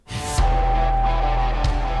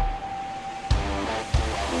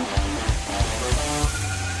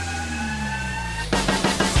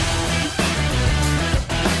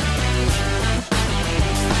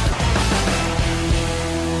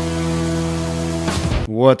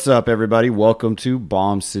What's up, everybody? Welcome to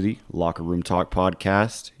Bomb City Locker Room Talk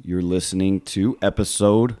Podcast. You're listening to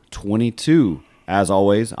episode 22. As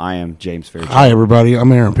always, I am James Fairchild. Hi, everybody.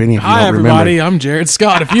 I'm Aaron Penny. If you Hi, don't everybody. remember. I'm Jared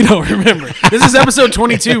Scott. If you don't remember, this is episode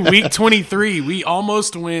 22, week 23. We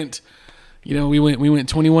almost went. We went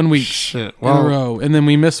 21 weeks in a row, and then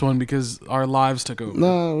we missed one because our lives took over.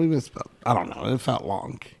 No, we missed. I don't know. It felt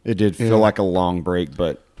long. It did feel like a long break,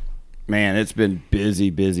 but man, it's been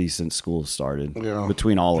busy since school started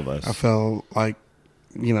between all of us. I felt like,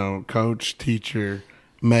 coach, teacher,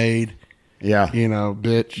 maid. Yeah.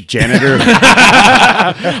 Bitch. Janitor.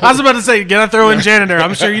 I was about to say, can I throw in janitor?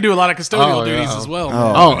 I'm sure you do a lot of custodial duties as well.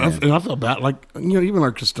 And I feel bad. Like, even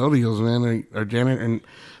our custodials, man, our janitor, and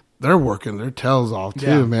they're working their tails off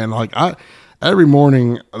too, man. Like, every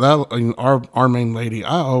morning, our main lady,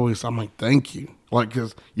 I'm like, thank you. Like,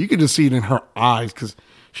 because you could just see it in her eyes, because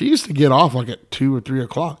she used to get off like at 2 or 3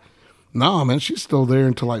 o'clock. No, man, she's still there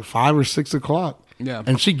until like 5 or 6 o'clock. Yeah,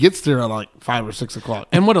 and she gets there at like 5 or 6 o'clock.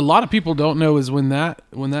 And what a lot of people don't know is when that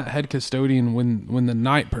head custodian, when the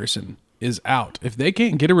night person is out, if they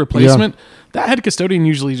can't get a replacement, that head custodian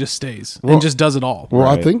usually just stays and just does it all. Well,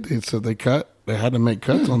 right. I think they said they had to make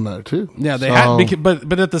cuts on that too. Yeah, they had,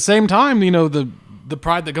 but at the same time, the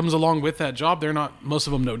pride that comes along with that job, most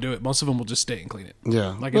of them don't do it. Most of them will just stay and clean it.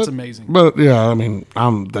 Yeah. It's amazing. But yeah, I mean,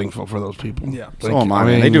 I'm thankful for those people. Yeah. So am I,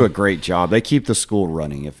 man. They do a great job. They keep the school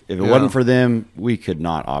running. If it wasn't for them, we could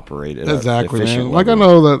not operate it. Exactly, man. Like, I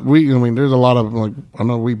know that there's a lot of, like, I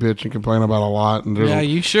know we bitch and complain about a lot. And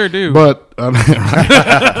you sure do. But,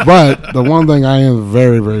 but the one thing I am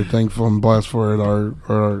very, very thankful and blessed for it are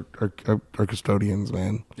our custodians,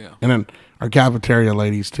 man. Yeah. And then our cafeteria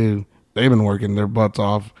ladies too. They've been working their butts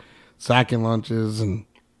off, sacking lunches and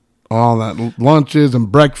all that, lunches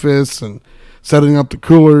and breakfasts and setting up the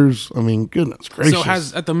coolers. I mean, goodness gracious. So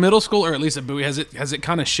has at the middle school, or at least at Bowie, has it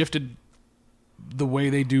kind of shifted the way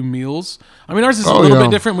they do meals? I mean, ours is a little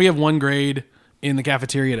bit different. We have one grade in the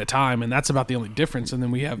cafeteria at a time, and that's about the only difference. And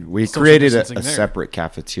then we created a separate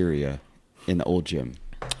cafeteria in the old gym.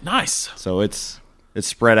 Nice. So it's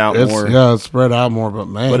spread out more. Yeah, it's spread out more, but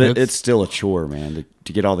man. But it's still a chore, man,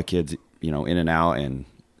 to get all the kids, in and out and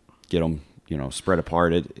get them, spread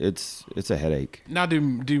apart. It's a headache. Now,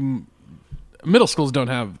 do middle schools don't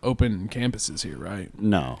have open campuses here, right?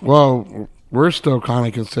 No. Well, we're still kind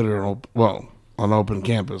of considered, an open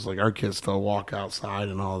campus. Like, our kids still walk outside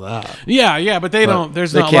and all that. Yeah, but they don't.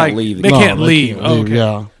 There's they not can't like leave. They can't leave. Okay.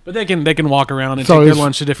 Yeah, but they can walk around and take their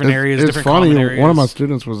lunch to different areas. It's different funny. Common areas. One of my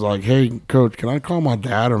students was like, "Hey, coach, can I call my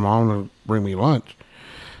dad or mom to bring me lunch?"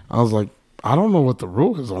 I was like, "I don't know what the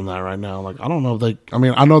rule is on that right now. Like, I don't know if they. I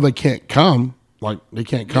mean, I know they can't come. Like, they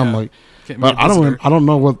can't come. Yeah. Like, but I don't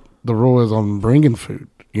know what the rule is on bringing food.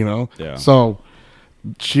 Yeah. So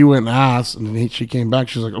she went and asked, and then she came back.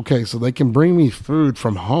 She's like, "Okay, so they can bring me food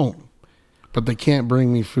from home, but they can't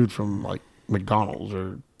bring me food from like McDonald's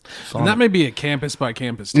or." And that may be a campus by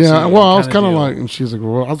campus. Yeah, well, I was kind of like, and she's like,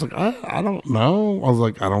 "Well," I was like, I don't know. I was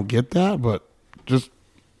like, I don't get that, but just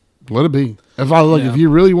let it be. If you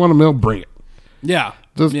really want a meal, bring it. Yeah,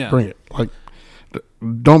 just bring it. Like,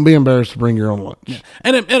 don't be embarrassed to bring your own lunch. Yeah.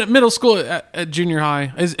 And at middle school, at junior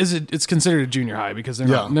high, it's considered a junior high because they're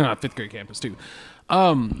not fifth grade campus too.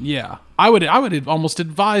 I would almost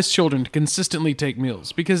advise children to consistently take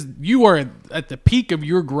meals because you are at the peak of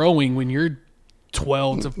your growing when you're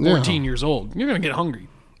 12 to 14 years old. You're going to get hungry.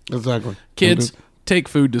 Exactly. Kids, take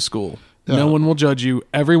food to school. Yeah. No one will judge you.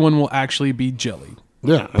 Everyone will actually be jelly.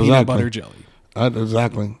 Yeah, exactly. Peanut butter jelly.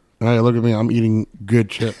 Exactly. Hey, look at me. I'm eating good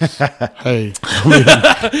chips. Hey.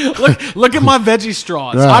 Look at my veggie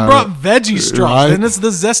straws. Yeah, I brought veggie straws, right? and it's the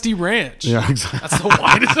Zesty Ranch. Yeah, exactly. That's the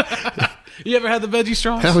widest. You ever had the veggie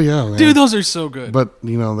straws? Hell yeah, man. Dude, those are so good. But,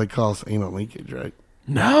 they cause anal leakage, right?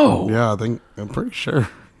 No. Yeah, I'm pretty sure.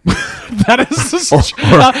 That is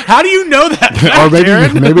how do you know that fact,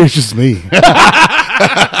 or maybe it's just me.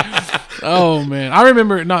 Oh man, I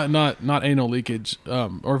remember not anal leakage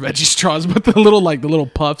or veggie straws, but the little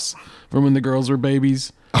puffs from when the girls were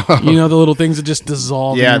babies. The little things that just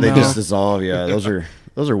dissolve. Yeah, they mouth. just dissolve. Yeah, those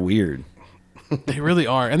are weird. They really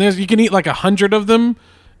are, and you can eat like 100 of them,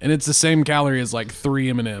 and it's the same calorie as like 3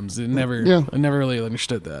 M&Ms. I never really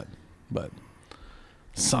understood that, but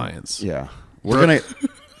science. Yeah, we're gonna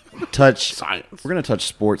touch science. We're gonna touch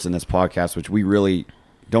sports in this podcast, which we really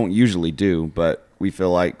don't usually do, but we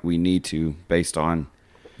feel like we need to based on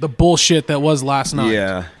the bullshit that was last night.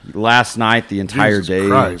 Yeah, last night, the entire Jesus day.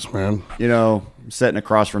 Christ, man. Sitting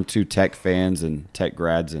across from 2 Tech fans and Tech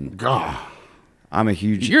grads, and God, I'm a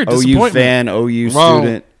huge You're a OU fan, OU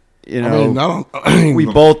student. We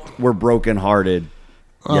both were brokenhearted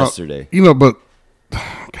yesterday. But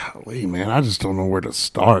golly, man, I just don't know where to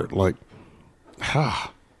start. Like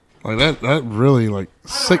that really like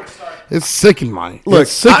sick. It's sickened me. Look,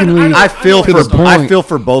 I feel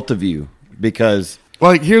for both of you because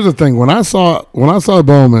like here's the thing: when I saw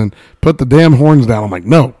Bowman put the damn horns down, I'm like,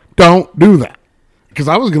 no, don't do that, because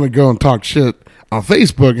I was gonna go and talk shit on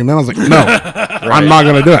Facebook, and then I was like, no, I'm not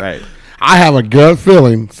gonna do it. Right. I have a gut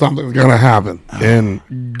feeling something's gonna happen, and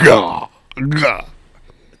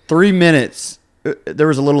 3 minutes. There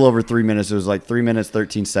was a little over 3 minutes. It was like 3 minutes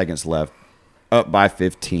 13 seconds left, up by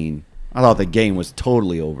 15. I thought the game was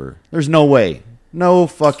totally over. There's no way. No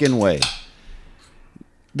fucking way.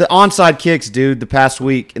 The onside kicks, dude, the past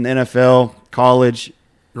week in the NFL, college.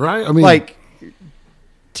 Right? I mean, like,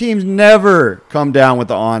 teams never come down with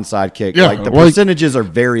the onside kick. Yeah, like, the percentages are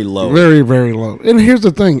very low. Very, very low. And here's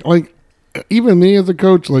the thing. Like, even me as a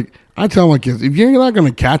coach, like, I tell my kids, if you're not going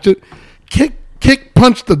to catch it,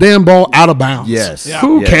 punch the damn ball out of bounds. Yes. Yeah.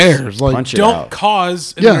 Who cares? Like, don't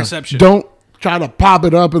cause an interception. Don't try to pop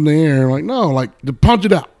it up in the air. Like, no, like, punch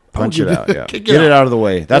it out. Punch it out, yeah. Get it out of the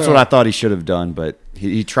way. That's what I thought he should have done, but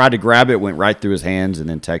he tried to grab it, went right through his hands, and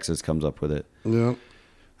then Texas comes up with it. Yeah.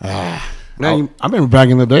 Man, I remember back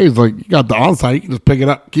in the days, like, you got the onside, you can just pick it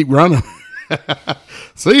up, keep running.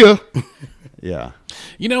 See ya. Yeah.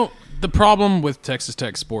 You know, the problem with Texas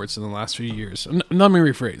Tech sports in the last few years, let me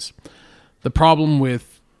rephrase. The problem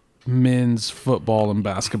with men's football and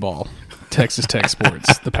basketball, Texas Tech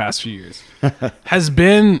sports, the past few years, has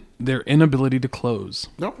been their inability to close.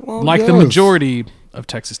 The majority of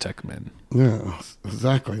Texas Tech men. Yeah,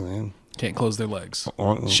 exactly, man. Can't close their legs.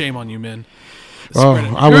 Shame on you, men.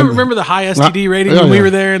 Remember the high STD rating when we were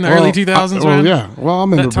there in the early 2000s, man? Yeah. Well,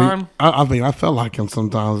 I'm in that time. I mean, I felt like him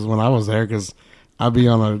sometimes when I was there because I'd be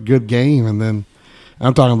on a good game, and then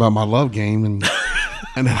I'm talking about my love game, and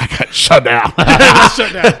then I got shut down.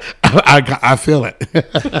 I feel it.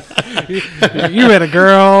 You met a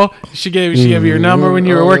girl. She gave you your number when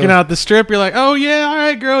you were working out the strip. You're like, oh yeah, all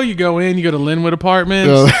right, girl. You go in. You go to Linwood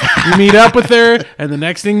Apartments. You meet up with her, and the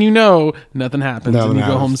next thing you know, nothing happens, and you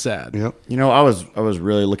go home sad. Yep. You know, I was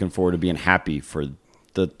really looking forward to being happy for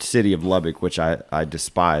the city of Lubbock, which I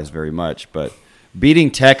despise very much, but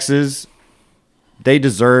beating Texas, they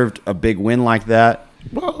deserved a big win like that.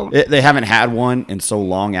 Well, they haven't had one in so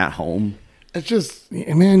long at home. It's just,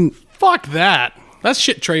 man, fuck that. That's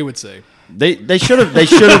shit Trey would say. They should have pulled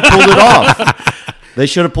it off. They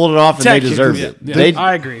should have pulled it off, and they deserved it. Yeah,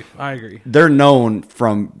 I agree. They're known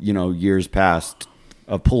from years past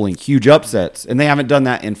of pulling huge upsets, and they haven't done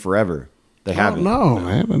that in forever. They haven't. No,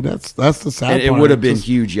 man, and that's the sad part. It would have been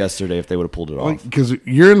huge yesterday if they would have pulled it off. Because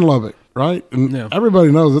you're in Lubbock, right? And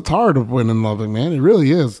everybody knows it's hard to win in Lubbock, man. It really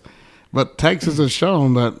is. But Texas has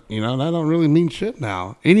shown that, that don't really mean shit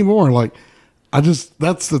now anymore. Like,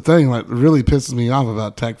 that's the thing that really pisses me off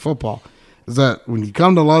about Tech football is that when you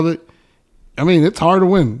come to Lubbock, I mean, it's hard to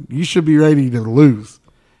win. You should be ready to lose.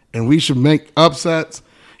 And we should make upsets.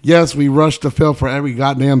 Yes, we rush to fill for every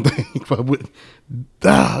goddamn thing, but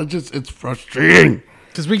it's frustrating.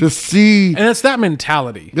 Because we just see. And it's that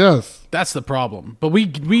mentality. Yes. That's the problem. But we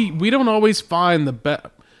don't always find the best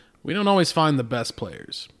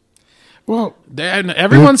players. Well,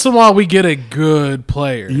 every once in a while we get a good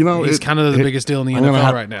player. He's kind of the biggest deal in the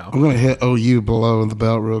NFL right now. I'm going to hit OU below the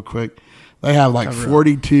belt real quick. They have like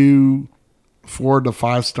 42 4 to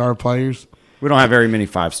 5-star players. We don't have very many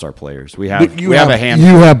 5-star players. We have a handful.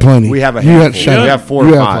 You have plenty. We have a handful. We have 4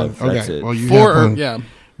 or 5. Okay. That's it. Well, you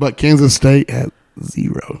But Kansas State had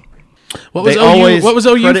 0. What was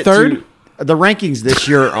OU third? The rankings this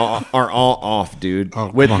year are all off, dude.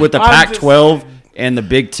 With the Pac-12 and the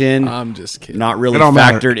Big Ten, I'm just kidding. Not really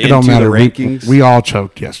factored into the rankings. We all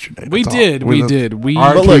choked yesterday. We did.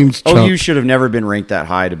 But look, OU should have never been ranked that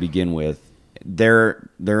high to begin with. They're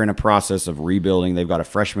in a process of rebuilding. They've got a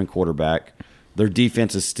freshman quarterback. Their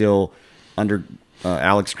defense is still under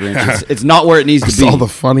Alex Grinch. It's not where it needs to be. I saw the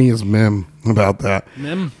funniest meme about that.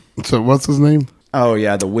 Meme? So what's his name? Oh,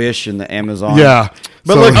 yeah, the Wish and the Amazon. Yeah.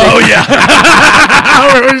 But look. Oh, yeah.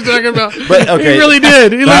 I don't know what he's talking about. But, okay. He really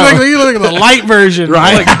did. He looked like the light version.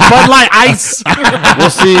 Right? Like Bud Light Ice.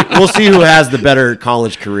 We'll see who has the better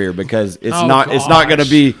college career because it's not going to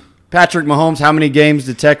be Patrick Mahomes. How many games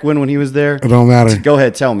did Tech win when he was there? It don't matter. Go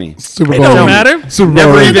ahead, tell me. Super Bowl. It don't matter. Super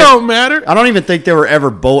Bowl. It don't matter. I don't even think they were ever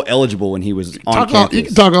bowl eligible when he was on campus. You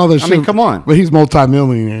can talk all this shit. I mean, come on. But he's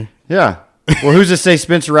multi-millionaire. Yeah. Well, who's to say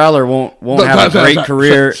Spencer Rattler won't have a great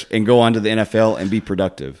career and go on to the NFL and be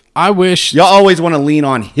productive? I wish y'all always want to lean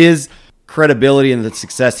on his credibility and the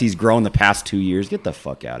success he's grown the past 2 years. Get the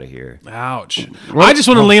fuck out of here. Ouch. I just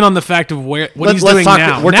want to lean on the fact of what he's doing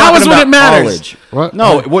now. We're now talking is about when it matters. College. What?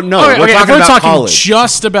 No, Okay, we're okay, talking we're about talking college.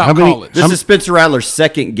 just about college. This is Spencer Rattler's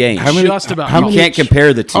second game. Just about You can't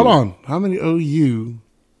compare the two. Hold on. How many OU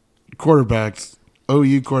quarterbacks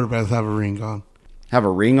have a ring on? Have a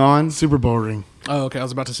ring on? Super Bowl ring. Oh, okay. I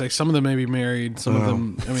was about to say some of them may be married. Some of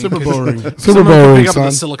them, I mean, Super Bowl ring. Some Super of them Bowl pick ring, up the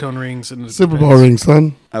son. silicone rings and Super Bowl ring,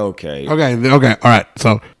 son. Okay. Okay. All right.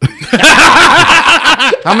 So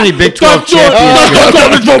How many Big 12 championships?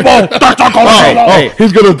 Hey,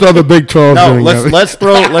 he's gonna throw the Big 12 no, ring at me. let's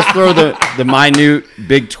throw the minute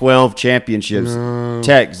Big 12 championships.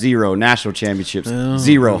 Tech 0, national championships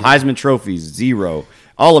 0, Heisman trophies 0,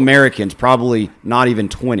 All Americans probably not even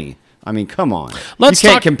 20. I mean, come on. You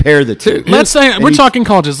can't compare the two. Let's say we're talking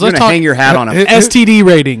colleges. Let's You're talk gonna hang your hat on a STD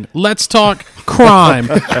rating. Let's talk crime.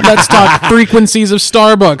 Let's talk frequencies of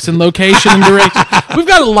Starbucks and location and duration. We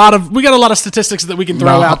got a lot of statistics that we can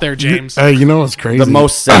throw out there, James. Hey, you know what's crazy? the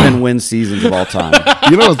most 7-win seasons of all time.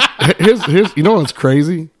 You know, here's you know what's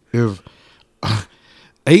crazy is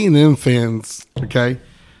A&M fans. Okay,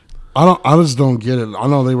 I just don't get it. I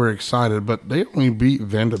know they were excited, but they only beat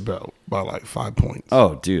Vanderbilt by like 5 points.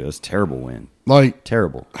 Oh, dude, that's a terrible win. Like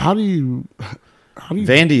Terrible. how do you?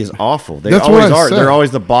 Vandy is awful. They That's always what I are. said. They're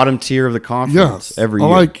always the bottom tier of the conference every year.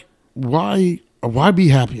 Like why be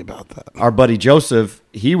happy about that? Our buddy Joseph,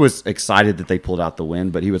 he was excited that they pulled out the win,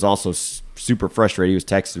 but he was also super frustrated. He was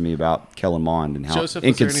texting me about Kellen Mond and how Joseph,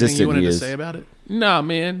 was there anything you inconsistent wanted he to is. say about it? Nah,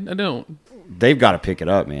 man, I don't. They've got to pick it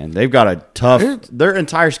up, man. They've got a tough. Their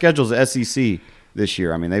entire schedule's SEC this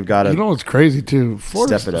year. I mean, they've got to. You know what's crazy too?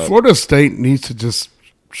 Step it up. Florida State needs to just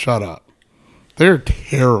shut up. They're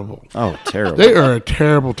terrible. Oh, terrible. They are a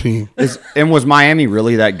terrible team. And was Miami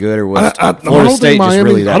really that good, or was I Florida don't State think just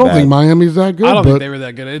really that I don't bad? think Miami's that good. I don't but think they were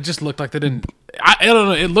that good. It just looked like they didn't. I don't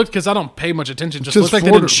know. It looked because I don't pay much attention. Just looked like they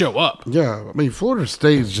Florida- didn't show up. Yeah, I mean, Florida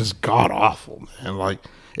State is just god awful, man. Like,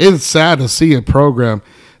 it's sad to see a program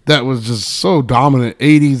that was just so dominant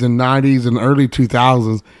 80s and 90s and early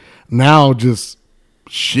 2000s now just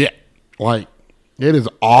shit. Like, it is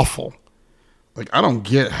awful. Like, I don't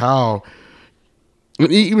get how.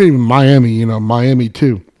 Even Miami, Miami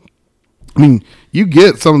too. I mean, you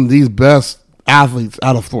get some of these best athletes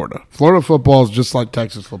out of Florida. Florida football is just like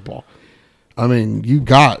Texas football. I mean, you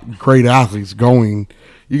got great athletes going.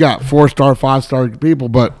 You got 4-star, 5-star people,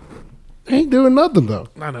 but they ain't doing nothing though.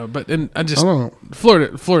 I know, but I don't know.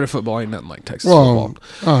 Florida football ain't nothing like Texas Well,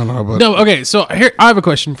 football. I don't know, but No, okay. So here, I have a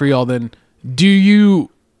question for y'all. Then, do you?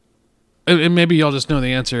 And maybe y'all just know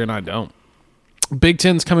the answer, and I don't. Big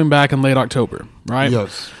Ten's coming back in late October, right?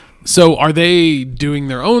 yes. So are they doing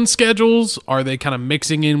their own schedules? Are they kind of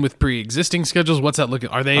mixing in with pre-existing schedules? What's that looking?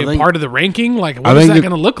 Are they a part of the ranking? Like, what is that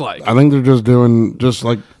going to look like? I think they're just doing just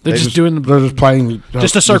like They're just doing they're just playing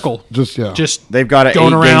just a circle. Just They've got an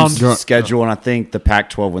going 8-game around. schedule, and I think the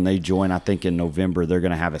Pac-12, when they join, I think in November, they're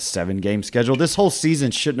going to have a 7-game schedule. This whole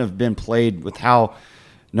season shouldn't have been played with how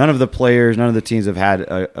none of the players, none of the teams have had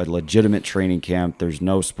a legitimate training camp. There's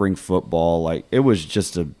no spring football. Like, it was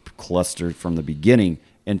just a cluster from the beginning,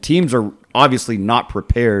 and teams are obviously not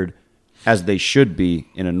prepared as they should be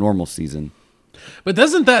in a normal season. But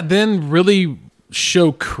doesn't that then really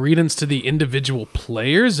show credence to the individual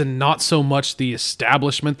players and not so much the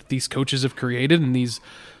establishment that these coaches have created and these,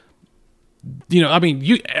 I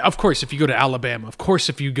mean, of course, if you go to Alabama, of course,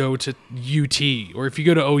 if you go to UT or if you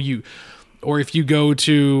go to OU or if you go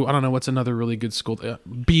to, I don't know, what's another really good school?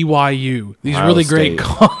 BYU. These Ohio really State.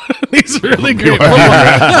 these really great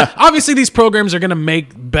football. Obviously, these programs are going to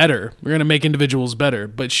make better. We're going to make individuals better.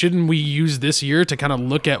 But shouldn't we use this year to kind of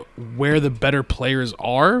look at where the better players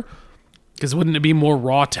are? Because wouldn't it be more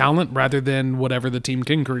raw talent rather than whatever the team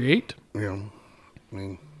can create? Yeah. I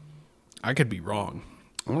mean, I could be wrong.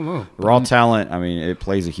 I don't know. Raw talent, I mean, it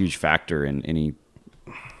plays a huge factor in any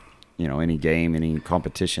game, any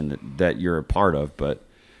competition that you're a part of. But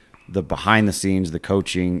the behind the scenes, the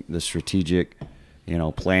coaching, the strategic,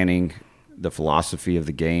 planning, the philosophy of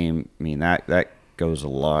the game, I mean, that goes a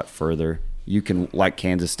lot further. You can, like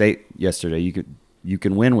Kansas State yesterday, you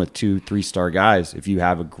can win with 2-3-star guys if you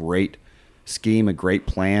have a great scheme, a great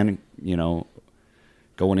plan,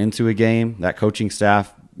 going into a game. That coaching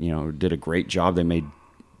staff, did a great job. They made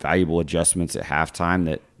valuable adjustments at halftime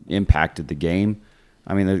that impacted the game.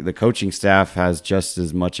 I mean, the coaching staff has just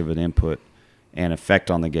as much of an input and effect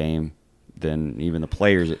on the game than even the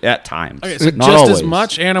players at times. Okay, so Not just always. as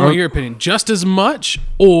much, and I want your opinion, just as much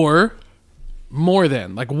or more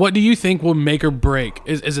than? Like, what do you think will make or break?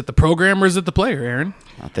 Is it the program or is it the player, Aaron?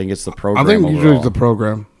 I think it's the program. I think usually overall. it's the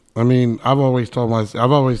program. I mean, I've always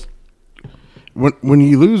when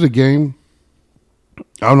you lose a game,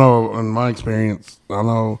 I don't know, in my experience,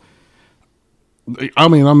 I'm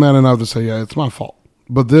man enough to say, yeah, it's my fault.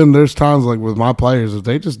 But then there's times like with my players, if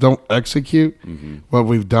they just don't execute what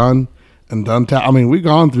we've done and done. We've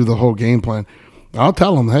gone through the whole game plan. I'll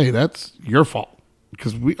tell them, hey, that's your fault.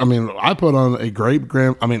 Because I put on a great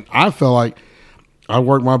grand. I feel like I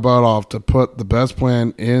worked my butt off to put the best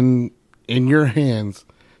plan in your hands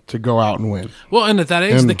to go out and win. Well, and at that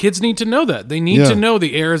age, the kids need to know that. They need to know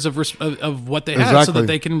the errors of what they have so that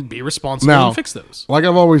they can be responsible and fix those. Like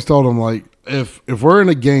I've always told them, like if we're in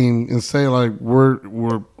a game and say like we're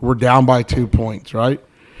down by 2 points, right?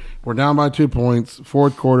 We're down by 2 points.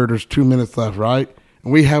 Fourth quarter, there's 2 minutes left, right?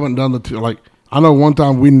 And we haven't done the two. Like I know one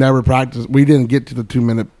time we never practiced. We didn't get to the 2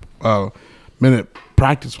 minute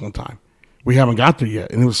practice one time. We haven't got there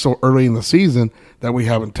yet, and it was so early in the season that we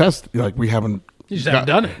haven't tested. Like we haven't. You just haven't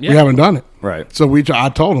done it. Yeah. We haven't done it. Right. So I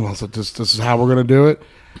told him, I said, this is how we're going to do it.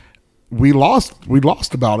 We lost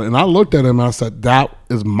about it. And I looked at him and I said, that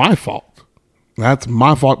is my fault. That's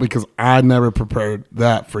my fault because I never prepared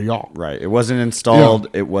that for y'all. Right. It wasn't installed.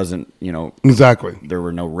 Yeah. It wasn't, Exactly. There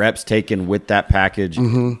were no reps taken with that package.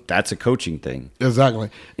 Mm-hmm. That's a coaching thing. Exactly.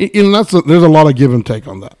 And there's a lot of give and take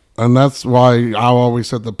on that. And that's why I always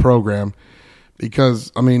said the program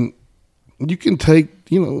because, you can take,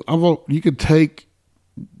 you could take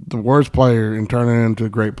the worst player and turn it into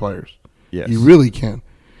great players. Yes. You really can.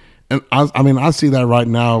 And I see that right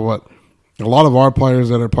now. What a lot of our players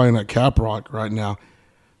that are playing at Cap Rock right now,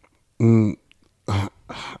 they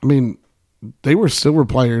were silver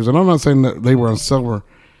players. And I'm not saying that they were on silver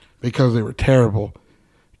because they were terrible.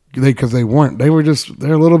 Because they weren't. They're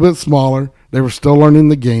a little bit smaller. They were still learning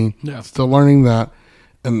the game. Yeah. Still learning that.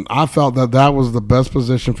 And I felt that was the best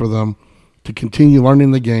position for them to continue learning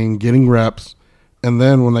the game, getting reps, and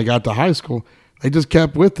then when they got to high school, they just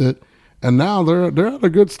kept with it, and now they're at a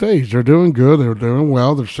good stage. They're doing good. They're doing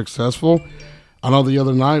well. They're successful. I know the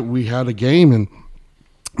other night we had a game, and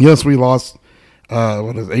yes, we lost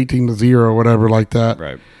 18-0 or whatever like that.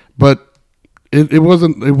 Right. But it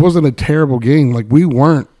wasn't a terrible game. Like we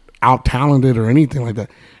weren't out talented or anything like that.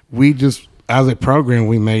 We just, as a program,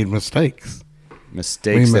 we made mistakes.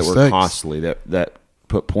 Mistakes that were costly. That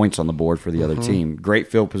put points on the board for the other team. Great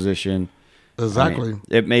field position. Exactly.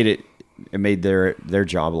 It made their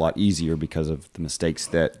job a lot easier because of the mistakes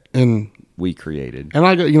that we created. And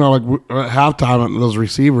I got at halftime, those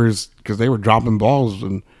receivers, because they were dropping balls,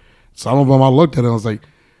 and some of them I looked at it and I was like,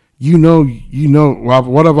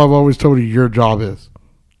 what have I always told you your job is?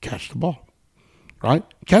 Catch the ball, right?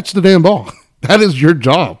 Catch the damn ball. That is your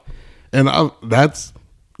job, and that's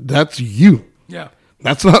you. Yeah.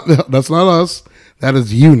 That's not us. That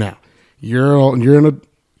is you now. You're in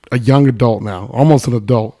a young adult now, almost an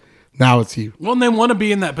adult. Now it's you. Well, and they want to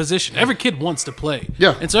be in that position. Every kid wants to play.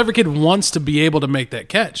 Yeah. And so every kid wants to be able to make that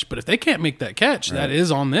catch. But if they can't make that catch, that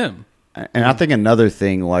is on them. And I think another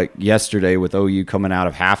thing, like yesterday with OU coming out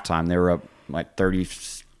of halftime, they were up like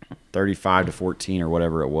 35-14 or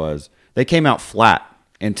whatever it was. They came out flat.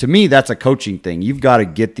 And to me, that's a coaching thing. You've got to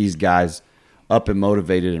get these guys up and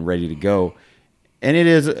motivated and ready to go. And it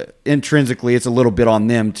is intrinsically, it's a little bit on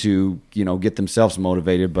them to, get themselves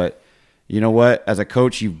motivated. But you know what? As a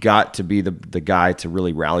coach, you've got to be the guy to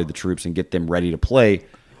really rally the troops and get them ready to play,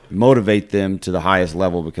 motivate them to the highest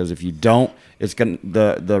level. Because if you don't, it's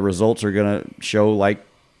the results are gonna show like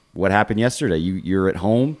what happened yesterday. You're at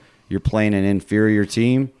home, you're playing an inferior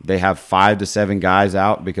team. They have 5 to 7 guys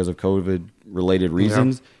out because of COVID related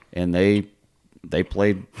reasons, and they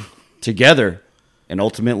played together. And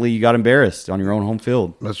ultimately, you got embarrassed on your own home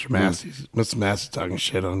field. Mr. Massey's talking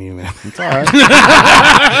shit on you, man. It's all right.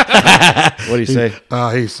 What did he say?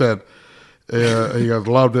 He said, he goes,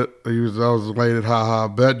 loved it. I was elated. Ha.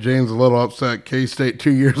 Bet James a little upset. K-State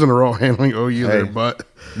 2 years in a row handling OU there, but.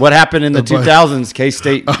 What happened in the 2000s?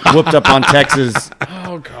 K-State whooped up on Texas.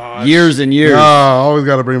 Oh, God. Years and years. Always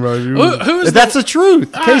got to bring back. That's the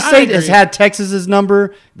truth. K-State has had Texas's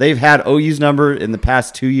number. They've had OU's number in the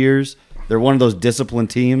past 2 years. They're one of those disciplined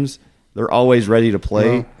teams. They're always ready to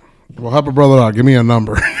play. Well, help a brother out. Give me a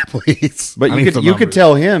number, please. But you could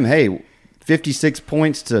tell him, hey, 56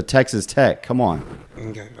 points to Texas Tech. Come on.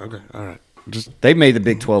 Okay, all right. They made the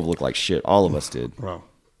Big 12 look like shit. All of us did. Well,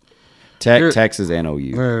 Texas and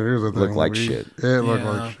OU here's the thing. look like shit. It looked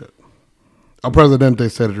like shit. El Presidente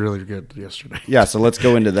said it really good yesterday. Yeah, so let's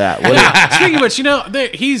go into that. Speaking of which, I'm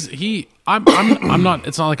not.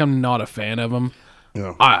 It's not like I'm not a fan of him.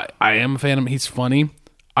 Yeah. I am a fan of him. He's funny.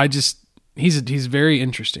 He's very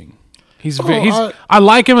interesting. I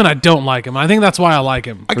like him and I don't like him. I think that's why I like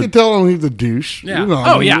him. I can tell him he's a douche. Yeah. You know,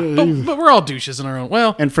 Oh yeah. But we're all douches in our own.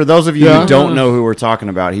 Well, And for those of you who don't know who we're talking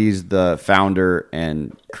about, he's the founder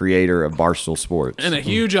and creator of Barstool Sports. and a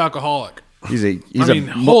huge alcoholic. He's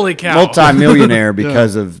holy cow. multi-millionaire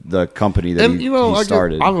because of the company that he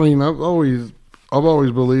started. I've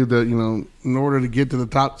always believed that, in order to get to the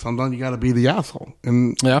top, sometimes you got to be the asshole.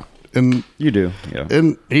 And You do, yeah.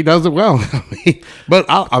 And he does it well. But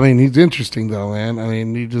he's interesting though,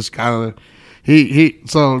 man. He just kind of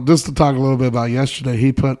So just to talk a little bit about yesterday,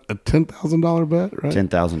 he put a $10,000 bet, right?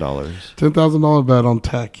 $10,000 bet on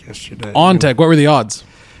Tech yesterday. On Tech, what were the odds?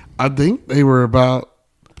 I think they were about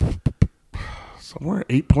somewhere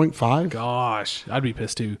 8.5. Gosh, I'd be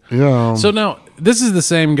pissed too. Yeah. So now this is the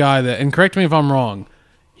same guy that, and correct me if I'm wrong,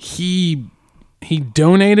 he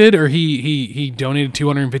donated or he donated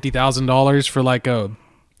 $250,000 for like a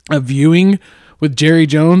viewing with Jerry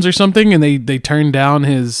Jones or something, and they turned down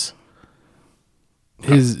his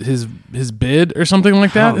bid or something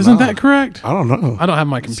like that. Isn't that correct? I don't know. I don't have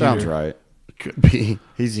my computer. Sounds right. Could be.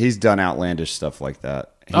 He's done outlandish stuff like that.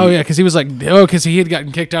 Because he was like, because he had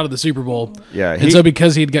gotten kicked out of the Super Bowl. Yeah. And so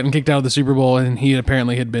because he had gotten kicked out of the Super Bowl and he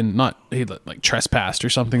apparently had been like trespassed or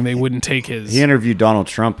something, they wouldn't take his. He interviewed Donald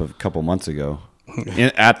Trump a couple months ago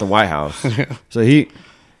at the White House. So he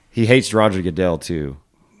hates Roger Goodell too,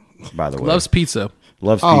 by the way. Loves pizza.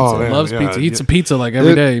 Loves pizza. Man, Loves pizza. Eats a pizza like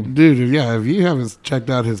every day. Dude, yeah, if you haven't checked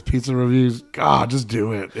out his pizza reviews, God, just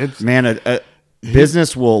do it. A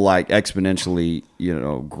business will like exponentially,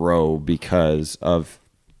 grow because of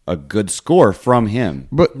a good score from him.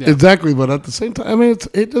 But exactly, but at the same time,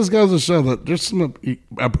 it just goes to show that there's some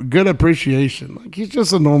good appreciation. Like, he's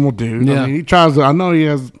just a normal dude. Yeah. He tries to. I know he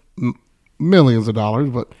has millions of dollars,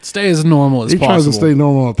 but stay as normal as possible. He tries to stay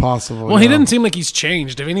normal as possible. Well, he didn't seem like he's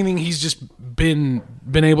changed. If anything, he's just been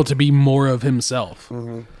able to be more of himself.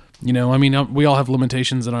 Mm-hmm. We all have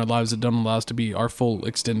limitations in our lives that don't allow us to be our full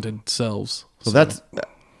extended selves. So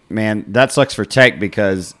that sucks for Tech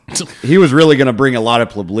because he was really going to bring a lot of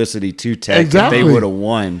publicity to Tech if they would have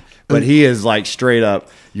won. But he is like straight up,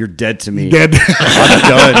 you're dead to me. Dead. I'm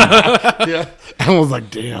done. Yeah. I was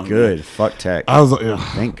like, damn. Good. Man. Fuck Tech. I was like,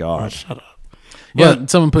 thank God. Shut up. Yeah,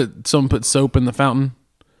 someone put soap in the fountain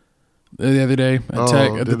the other day at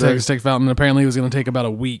the Texas Tech fountain. Apparently, it was going to take about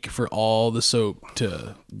a week for all the soap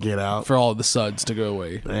to get out, for all the suds to go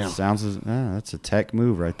away. Damn. That's a Tech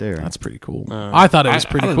move right there. That's pretty cool. I thought it was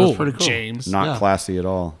pretty cool. James, not classy at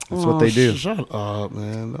all. That's what they do. Shut up,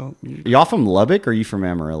 man. Y'all from Lubbock or are you from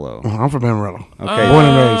Amarillo? I'm from Amarillo. Okay, born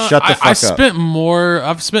and raised. Shut the fuck up.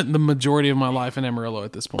 I've spent the majority of my life in Amarillo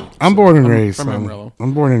at this point. I'm born and raised from Amarillo.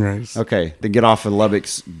 I'm born and raised. Okay, then get off of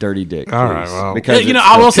Lubbock's dirty dick. Please. All right, well, because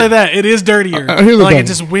I will say that it is dirtier. It's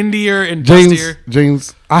just windier and dustier.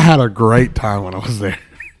 James, I had a great time when I was there.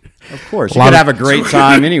 Of course, you could have a great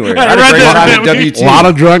time anywhere. I had a great time at WT. A lot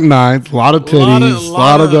of drunk nights, a lot of titties, a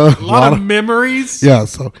lot of memories. Yeah,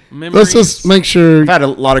 so let's just make sure. I've had a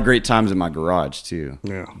lot of great times in my garage too.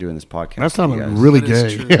 Yeah, doing this podcast. That sounded really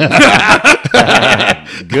gay.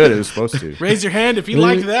 Good, it was supposed to. Raise your hand if you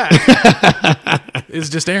liked that. It's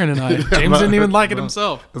just Aaron and I. James didn't even like it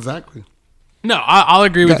himself. Exactly. No, I'll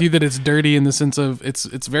agree with you that it's dirty in the sense of it's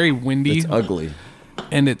very windy. It's ugly,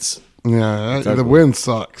 and it's. Yeah, the wind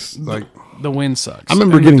sucks. Like the wind sucks. I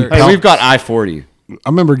remember getting. Hey, we've got I-40. I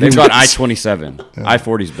remember getting. They've got I-27. Yeah.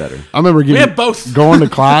 I-40's better. I remember getting. We have both. Going to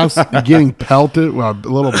class, getting pelted with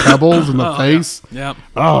little pebbles in the face. Yeah.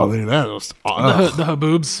 Oh, dude, that was the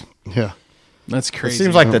haboobs. Yeah, that's crazy. It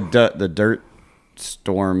seems like the dirt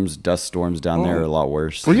storms, dust storms down there are a lot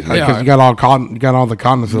worse. Well, yeah, because you got all cotton, you got all the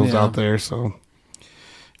cotton fields out there. So,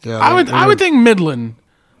 yeah, I would think Midland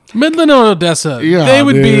or Odessa. Yeah, they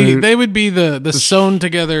would be the sewn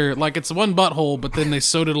together, like it's one butthole, but then they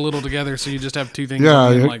sewed it a little together, so you just have two things. Yeah,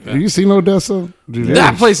 like that. Have you seen Odessa? Dude,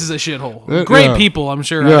 that place is a shithole. Great people, I'm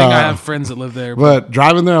sure. Yeah. I think I have friends that live there. But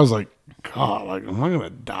driving there, I was like, God, like, am I gonna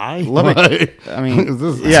die? Lubbock, I mean,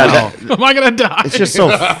 am I gonna die? It's just so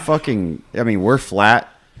fucking. I mean, we're flat.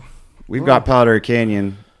 We've got Powder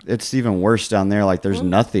Canyon. It's even worse down there. Like there's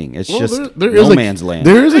nothing. It's just no man's land.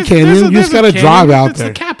 There is a canyon. You just got to drive out there.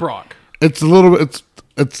 It's the Cap Rock. It's a little bit.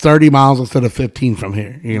 It's 30 miles instead of 15 from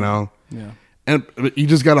here. You know. Yeah. And you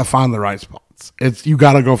just got to find the right spots. You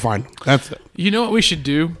got to go find them. That's it. You know what we should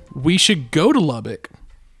do? We should go to Lubbock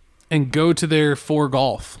and go to their 4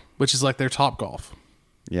 Golf, which is like their Top Golf.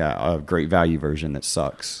 Yeah, a great value version that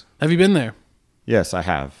sucks. Have you been there? Yes, I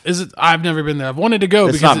have. Is it? I've never been there. I've wanted to go.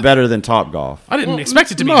 It's not better than Top Golf. I didn't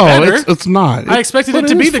expect it to be better. It's not. I expected it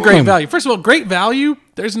to be the Great Value. First of all, Great Value.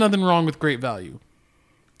 There's nothing wrong with Great Value,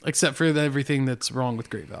 except for everything that's wrong with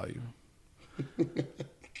Great Value.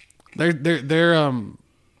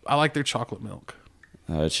 I like their chocolate milk.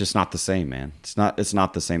 It's just not the same, man. It's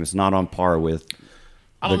not the same. It's not on par with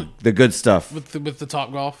the good stuff. With the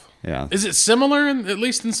Top Golf. Yeah. Is it similar at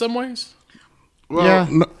least in some ways? Well,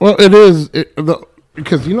 yeah. Well, it is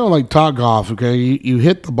because like Top Golf. Okay, you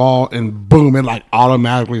hit the ball and boom, it like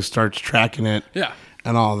automatically starts tracking it. Yeah.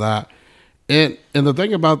 And all that. And the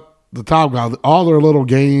thing about the Top Golf, all their little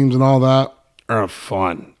games and all that are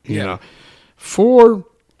fun. You know.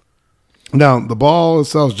 Now the ball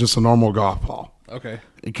itself is just a normal golf ball. Okay.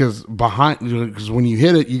 Because when you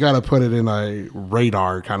hit it, you got to put it in a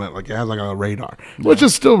radar, kind of like it has like a radar, which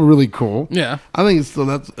is still really cool. Yeah, I think it's still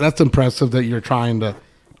that's impressive that you're trying to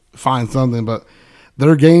find something, but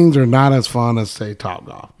their games are not as fun as say Top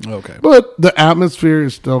Golf. Okay, but the atmosphere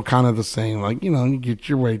is still kind of the same. Like you get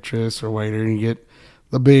your waitress or waiter, and you get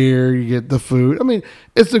the beer, you get the food. I mean,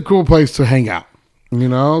 it's a cool place to hang out.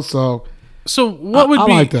 So what would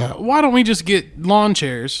be? Like that. Why don't we just get lawn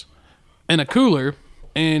chairs and a cooler?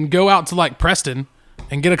 And go out to like Preston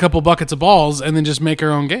and get a couple buckets of balls and then just make our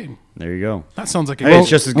own game. There you go. That sounds like it's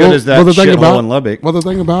just as good as that shithole in Lubbock. Well, the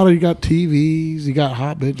thing about it, you got TVs, you got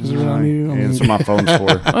hot bitches around you. That's what my phone's for.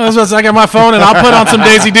 I got my phone and I'll put on some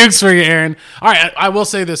Daisy Dukes for you, Aaron. All right, I will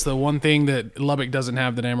say this though. One thing that Lubbock doesn't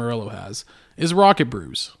have that Amarillo has is rocket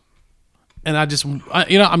brews. And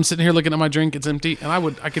I'm sitting here looking at my drink; it's empty, and I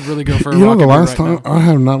could really go for a rocket brew. The last time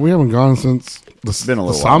we haven't gone since it's been a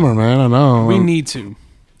little summer, while. Man. I know we need to.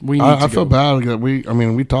 I feel bad that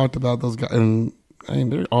we talked about those guys, and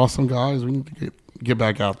they're awesome guys. We need to get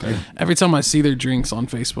back out there. Every time I see their drinks on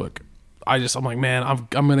Facebook, I'm like, man, I'm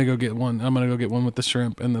gonna go get one. I'm gonna go get one with the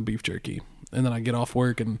shrimp and the beef jerky, and then I get off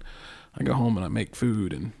work and I go home and I make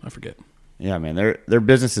food and I forget. Yeah, man, their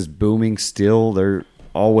business is booming still. They're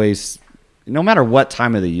always, no matter what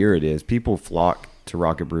time of the year it is, people flock to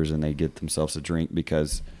Rocket Brews and they get themselves a drink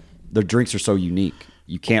because their drinks are so unique.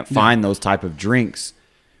 You can't find those type of drinks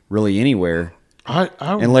really anywhere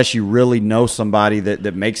unless you really know somebody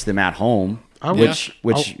that makes them at home, which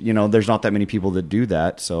there's not that many people that do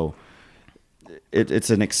that. So it's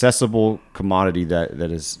an accessible commodity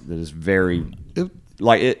that is very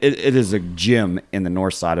it is a gym in the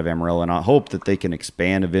north side of Amarillo, and I hope that they can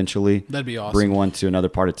expand eventually. That'd be awesome. Bring one to another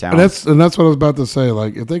part of town. And that's what I was about to say.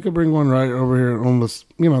 Like if they could bring one right over here on this,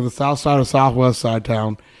 the south side or southwest side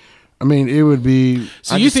town. I mean, it would be.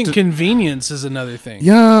 So you think convenience is another thing?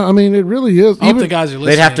 Yeah, I mean, it really is. I hope the guys are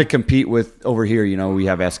listening. They'd have to compete with over here. We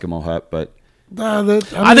have Eskimo Hut, but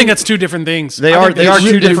I think that's two different things. They are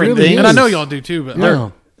two different things, and I know y'all do too.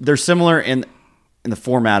 But they're similar in the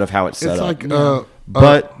format of how it's set up. Like,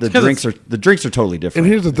 but the drinks are totally different.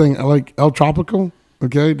 And here's the thing: I like El Tropical.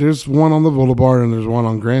 Okay, there's one on the Boulevard and there's one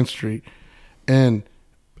on Grand Street, and.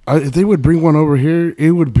 If they would bring one over here,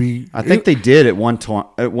 it would be. I think they did at one time.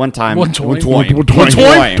 One time.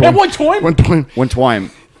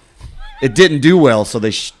 It didn't do well, so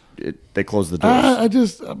they closed the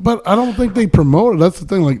doors. But I don't think they promote it. That's the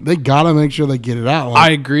thing. Like they gotta make sure they get it out. I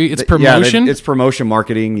agree. It's promotion. It's promotion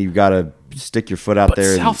marketing. You've got to stick your foot out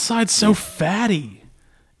there. Southside's so fatty.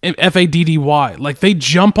 FADDY. Like they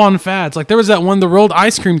jump on fads. Like there was that one, the rolled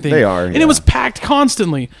ice cream thing. They are, and it was packed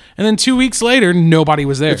constantly. And then 2 weeks later, nobody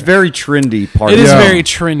was there. It's very trendy. It is very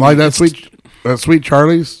trendy. Like that sweet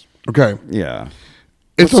Charlie's. Okay, yeah,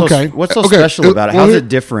 it's okay. What's so special about it? How's it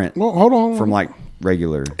different? Well, hold on. From like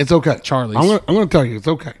regular. It's okay, Charlie's. I'm going to tell you, it's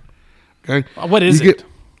okay. Okay, what is it?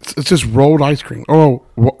 It's just rolled ice cream.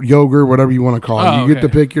 Yogurt, whatever you want to call it. You get to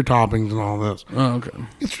pick your toppings and all this. Oh, okay.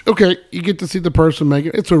 It's okay. You get to see the person make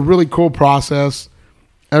it. It's a really cool process.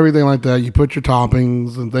 Everything like that. You put your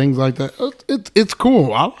toppings and things like that. It's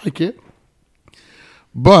cool. I like it.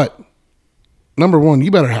 But, number one, you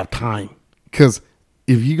better have time. Because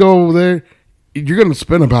if you go over there, you're going to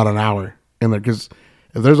spend about an hour in there. Because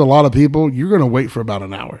if there's a lot of people, you're going to wait for about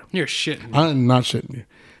an hour. You're shitting. I'm not shitting you.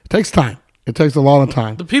 It takes time. It takes a lot of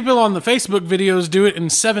time. The people on the Facebook videos do it in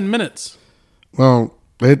 7 minutes. Well,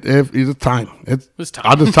 it's time. It's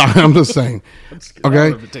time. I'm just saying.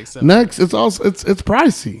 Okay. Next, it's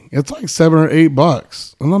pricey. It's like $7 or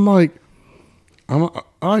 $8, and I'm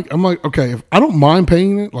like, okay, if I don't mind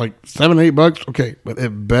paying it, like $7, $8, okay, but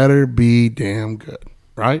it better be damn good,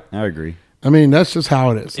 right? I agree. I mean, that's just how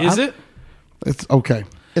it is. Is it? It's okay.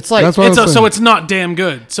 It's like so it's not damn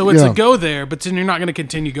good. So it's a go there, but then you're not going to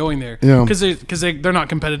continue going there because they're not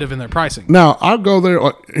competitive in their pricing. Now I'll go there.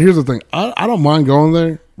 Here's the thing: I don't mind going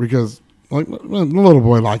there because like the little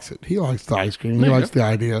boy likes it. He likes the ice cream. He likes the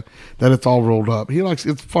idea that it's all rolled up.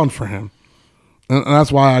 It's fun for him, and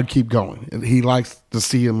that's why I keep going. He likes to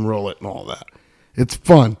see him roll it and all that. It's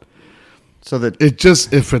fun. So that it's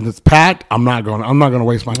just if it's packed, I'm not going to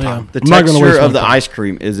waste my time. The texture of the ice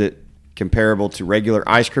cream, is it comparable to regular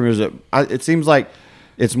ice cream? Is it seems like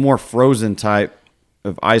it's more frozen type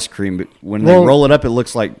of ice cream, but when they roll it up, it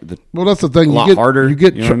looks like that's the thing. A lot harder. You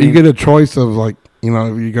get you get a choice of like, you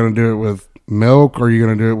know, you're going to do it with milk or you're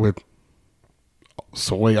going to do it with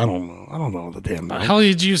soy. I don't know the damn thing. How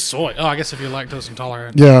did you use soy? Oh, I guess if you're lactose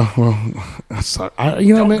intolerant. Yeah, well,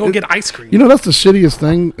 Go get ice cream. You know, that's the shittiest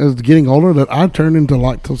thing is getting older, that I turned into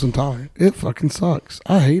lactose intolerant. It fucking sucks.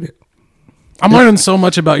 I hate it. I'm learning so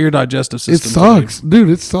much about your digestive system. It sucks, dude.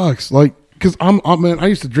 It sucks. Like, cause I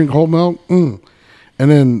used to drink whole milk, and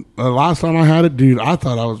then the last time I had it, dude, I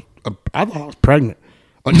thought I was pregnant.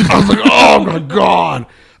 Like, I was like, oh my god,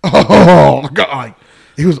 oh my god, like,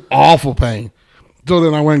 it was awful pain. So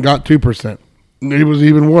then I went and got 2%. It was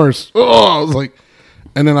even worse. Oh, I was like,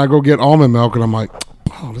 and then I go get almond milk, and I'm like,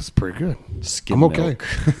 oh, this is pretty good. I'm okay,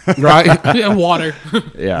 right? Yeah, water.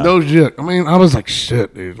 Yeah, no shit. I mean, I was like,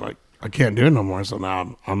 shit, dude. Like, I can't do it no more. So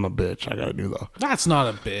now I'm a bitch. I got to do the. That's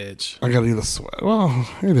not a bitch. I got to do the sweat. Well,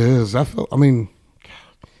 it is. I mean,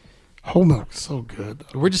 whole milk is so good.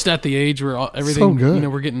 We're just at the age where everything, so good. You know,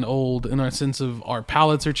 we're getting old, and our sense of our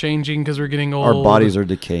palates are changing because we're getting old. our bodies are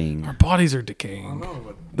decaying. Our bodies are decaying.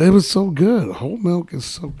 It was so good. Whole milk is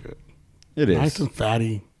so good. It is nice and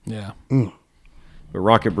fatty. Yeah. But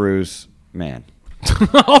Rocket Brews, man.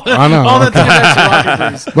 I know. All that's Rocket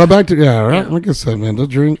Brews. But back to right? Like I said, man, the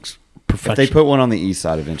drinks perfection. If they put one on the east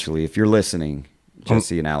side eventually, if you're listening,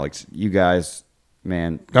 Jesse and Alex, you guys,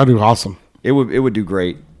 man, gotta do awesome. It would do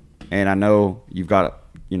great. And I know you've got,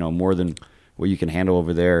 you know, more than what you can handle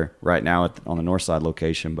over there right now on the north side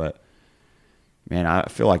location. But, man, I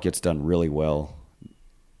feel like it's done really well.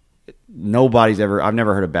 I've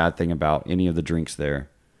never heard a bad thing about any of the drinks there.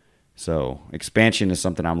 So expansion is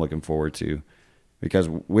something I'm looking forward to because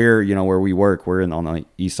we're, you know, where we work, we're on the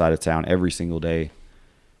east side of town every single day.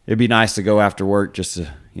 It'd be nice to go after work just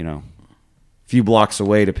to, you know, a few blocks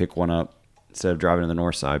away to pick one up instead of driving to the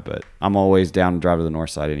north side. But I'm always down to drive to the north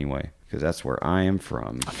side anyway because that's where I am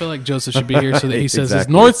from. I feel like Joseph should be here so that he says Exactly. his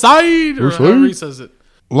north side or however he says it.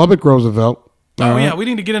 Lubbock Roosevelt. Oh, yeah, we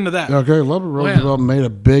need to get into that. Okay, Lubbock Roosevelt made a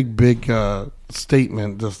big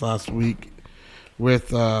statement this last week with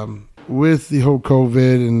the whole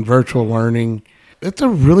COVID and virtual learning. It's a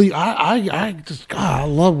really I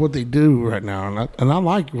love what they do right now, and I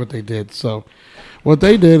like what they did. So, what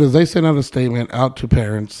they did is they sent out a statement out to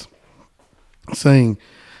parents saying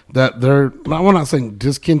that we're not saying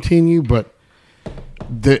discontinue, but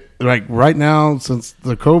like right now, since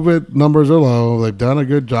the COVID numbers are low, they've done a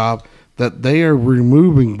good job. That they are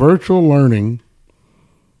removing virtual learning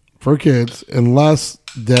for kids unless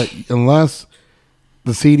the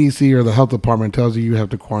CDC or the health department tells you have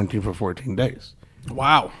to quarantine for 14 days.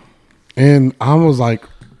 Wow. And I was like,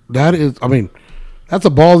 that's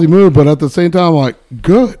a ballsy move, but at the same time, I'm like,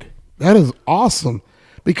 good. That is awesome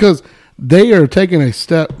because they are taking a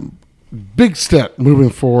big step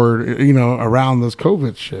moving forward, you know, around this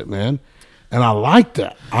COVID shit, man. And I like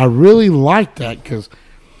that. I really like that because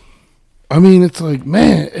I mean, it's like,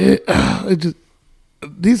 man, I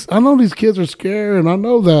know these kids are scared, and I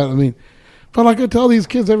know that. I mean, but like I tell these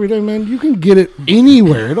kids every day, man, you can get it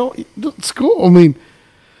anywhere. School. I mean,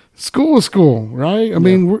 school is school, right? I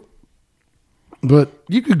mean, but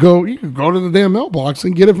you could go to the damn mailbox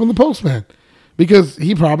and get it from the postman because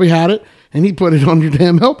he probably had it and he put it on your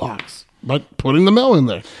damn mailbox by putting the mail in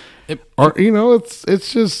there.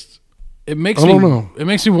 It's just. It makes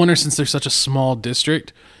me wonder, since they're such a small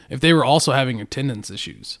district, if they were also having attendance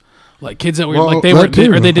issues, like kids that were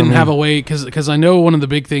they didn't have a way, because I know one of the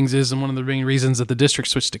big things is, and one of the main reasons that the district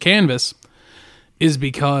switched to Canvas is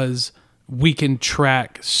because we can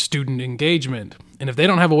track student engagement, and if they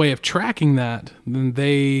don't have a way of tracking that, then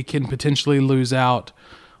they can potentially lose out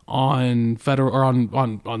on federal or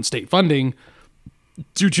on state funding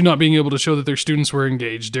due to not being able to show that their students were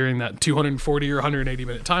engaged during that 240 or 180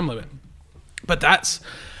 minute time limit. But that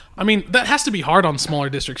has to be hard on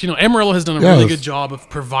smaller districts. You know, Amarillo has done a really good job of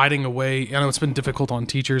providing a way. I know it's been difficult on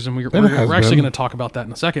teachers, and we're actually going to talk about that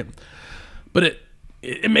in a second. But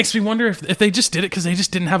it makes me wonder if they just did it because they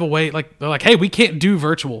just didn't have a way. Like, they're like, hey, we can't do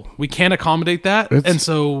virtual. We can't accommodate that. And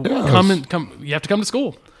so come. You have to come to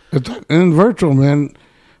school. And virtual, man.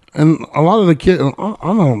 And a lot of the kids,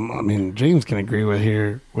 James can agree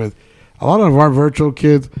with a lot of our virtual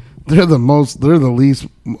kids. They're the least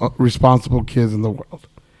responsible kids in the world.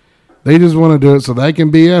 They just want to do it so they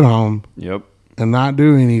can be at home. Yep. And not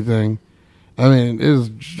do anything. I mean, it's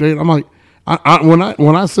straight. I'm like,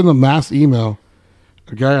 when I send a mass email,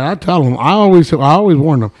 Okay, I tell them. I always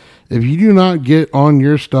warn them. If you do not get on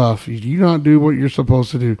your stuff, if you do not do what you're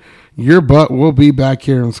supposed to do, your butt will be back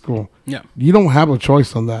here in school. Yeah, you don't have a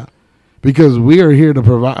choice on that because we are here to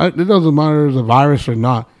provide. It doesn't matter if it's a virus or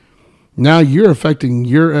not. Now you're affecting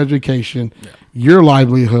your education, your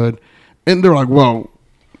livelihood, and they're like, "Well,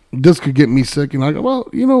 this could get me sick." And I go, "Well,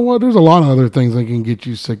 you know what? There's a lot of other things that can get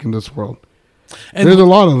you sick in this world." And there's a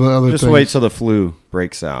lot of the other things. Just wait till the flu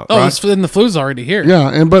breaks out. Oh, right? Then the flu's already here.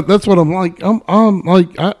 Yeah, but that's what I'm like. I'm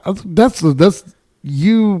like, that's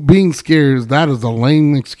you being scared. That is a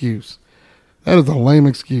lame excuse. That is a lame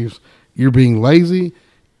excuse. You're being lazy.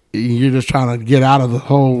 You're just trying to get out of the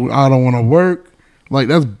whole. I don't want to work. Like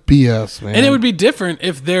that's BS, man. And it would be different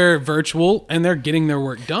if they're virtual and they're getting their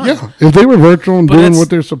work done. Yeah, if they were virtual and doing what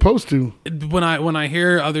they're supposed to. When I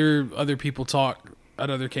hear other people talk at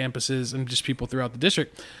other campuses and just people throughout the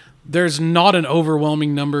district, there's not an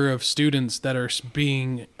overwhelming number of students that are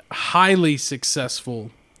being highly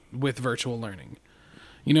successful with virtual learning.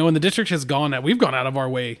 You know, and the district has we've gone out of our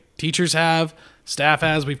way. Teachers have, staff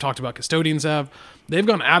has, we've talked about custodians have. They've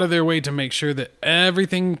gone out of their way to make sure that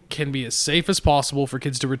everything can be as safe as possible for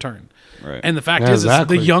kids to return. Right. And the fact is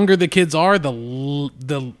the younger the kids are, the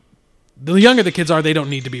younger the kids are, they don't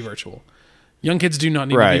need to be virtual. Young kids do not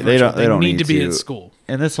need to be virtual. They don't need to be at school.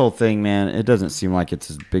 And this whole thing, man, it doesn't seem like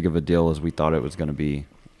it's as big of a deal as we thought it was going to be.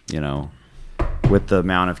 You know, with the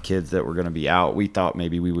amount of kids that were going to be out, we thought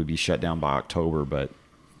maybe we would be shut down by October. But,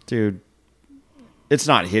 dude, it's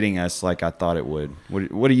not hitting us like I thought it would.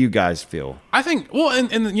 What do you guys feel? I think, well,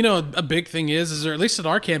 and you know, a big thing is, or at least at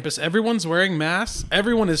our campus, everyone's wearing masks.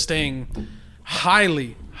 Everyone is staying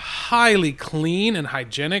highly clean and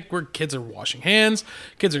hygienic. Where kids are washing hands,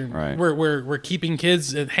 kids are we're keeping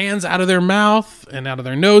kids' hands out of their mouth and out of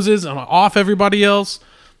their noses and off everybody else.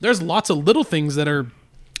 There's lots of little things that are,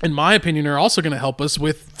 in my opinion, are also going to help us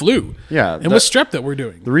with flu. Yeah, and with strep that we're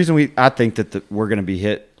doing. The reason I think that we're going to be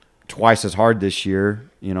hit twice as hard this year,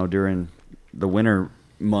 you know, during the winter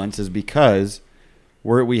months, is because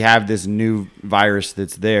we have this new virus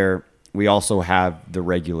that's there. We also have the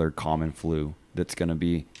regular common flu that's going to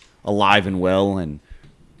be alive and well, and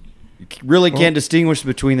you really can't distinguish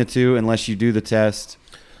between the two unless you do the test.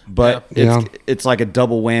 But it's like a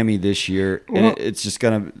double whammy this year, and it's just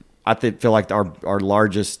going to, feel like our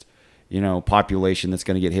largest, you know, population that's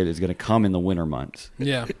going to get hit is going to come in the winter months.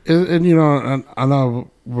 Yeah, and you know, I know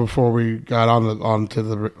before we got onto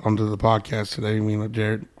the podcast today, you know,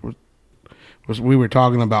 Jared we were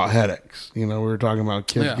talking about headaches. You know, we were talking about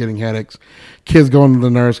kids getting headaches, kids going to the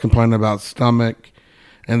nurse complaining about stomach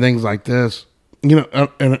and things like this. You know,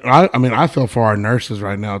 and I feel for our nurses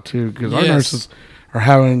right now too, because our nurses are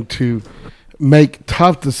having to make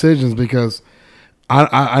tough decisions because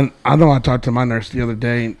I know I talked to my nurse the other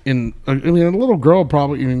day, and a little girl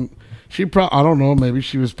probably, I don't know, maybe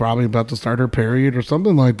she was probably about to start her period or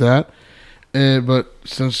something like that. But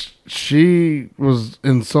since she was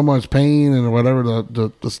in so much pain and whatever,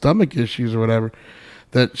 the stomach issues or whatever,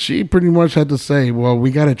 that she pretty much had to say, well,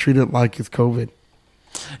 we got to treat it like it's COVID.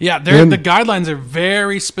 Yeah, the guidelines are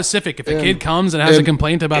very specific. If a kid comes and has a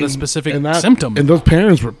complaint about a specific symptom. And those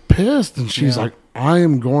parents were pissed, and she's like, I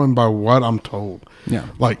am going by what I'm told. Yeah.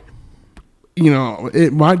 Like, you know,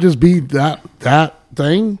 it might just be that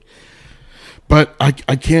thing, but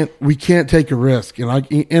we can't take a risk. And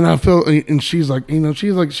I feel, and she's like,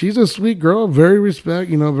 she's a sweet girl, very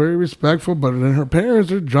respectful, but then her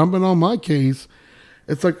parents are jumping on my case.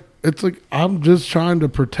 It's like I'm just trying to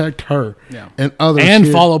protect her and others, and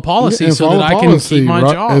follow policy so that I can keep my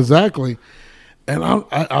job. Exactly. And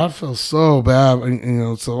I feel so bad.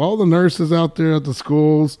 So all the nurses out there at the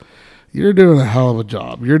schools, you're doing a hell of a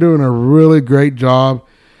job. You're doing a really great job.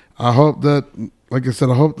 I hope that, like I said,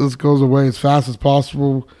 I hope this goes away as fast as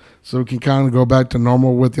possible so we can kind of go back to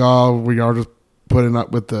normal with y'all. We are just putting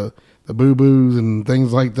up with the boo-boos and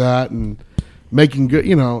things like that and making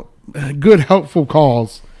good, helpful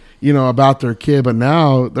calls, about their kid. But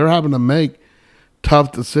now they're having to make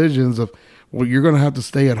tough decisions of, well, you're going to have to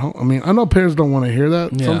stay at home. I mean, I know parents don't want to hear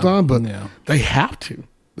that sometimes, but they have to.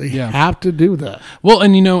 They have to do that. Well,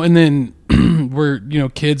 and then we're,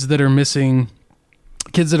 kids that are missing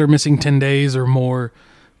 10 days or more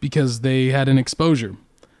because they had an exposure.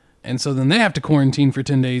 And so then they have to quarantine for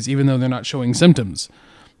 10 days, even though they're not showing symptoms.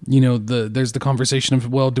 There's the conversation of,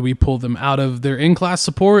 well, do we pull them out of their in-class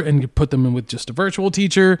support and put them in with just a virtual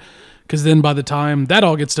teacher? Because then by the time that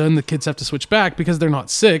all gets done, the kids have to switch back because they're not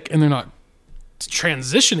sick and they're not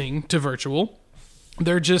transitioning to virtual.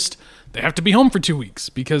 They have to be home for 2 weeks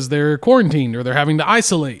because they're quarantined or they're having to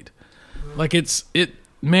isolate. Like it's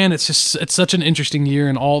such an interesting year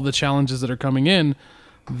and all the challenges that are coming in.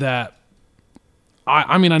 that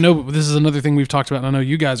I mean, I know this is another thing we've talked about, and I know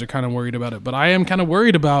you guys are kind of worried about it, but I am kind of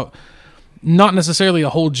worried about not necessarily a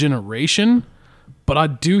whole generation, but I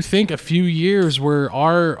do think a few years where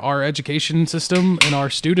our education system and our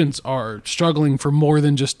students are struggling for more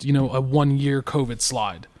than just, a 1 year COVID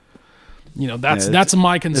slide. That's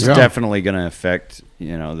my concern. It's definitely going to affect,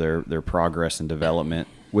 their progress and development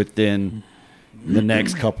within the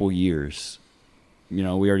next couple years. We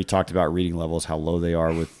already talked about reading levels, how low they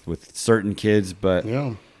are with certain kids, but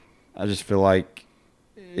I just feel like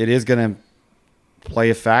it is going to play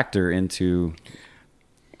a factor into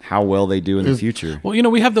how well they do in the future. Well,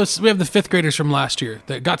 we have the 5th graders from last year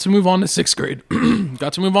that got to move on to 6th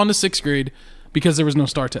grade because there was no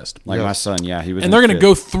STAR test. Like my son, he was. And they're going to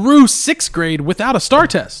go through 6th grade without a STAR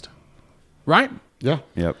test, right? Yeah.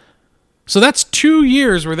 Yep. So that's 2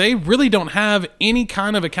 years where they really don't have any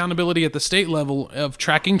kind of accountability at the state level of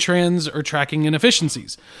tracking trends or tracking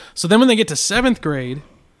inefficiencies. So then when they get to 7th grade,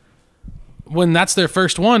 when that's their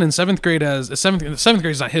first one, and 7th grade seventh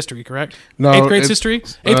grade is not history, correct? No, 8th grade's history.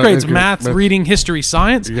 8th grade's math, reading, history,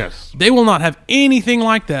 science. Yes. They will not have anything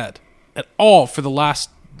like that at all for the last.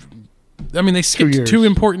 I mean, they skipped 2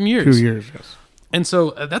 important years. 2 years, yes. And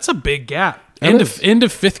so that's a big gap. End of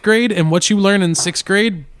 5th grade, and what you learn in 6th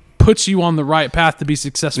grade puts you on the right path to be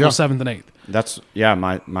successful 7th and 8th. That's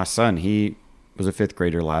my son, he was a 5th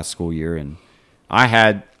grader last school year, and I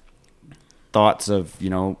had thoughts of,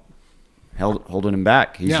 holding him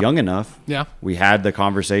back. He's young enough. Yeah. We had the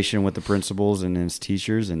conversation with the principals and his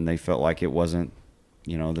teachers, and they felt like it wasn't,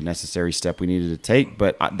 the necessary step we needed to take,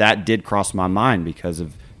 but that did cross my mind because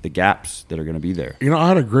of the gaps that are going to be there. I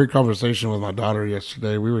had a great conversation with my daughter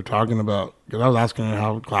yesterday. We were talking about, because I was asking her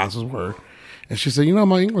how classes were, and she said,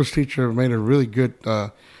 my English teacher made a really good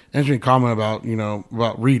interesting comment about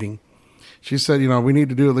reading. She said, we need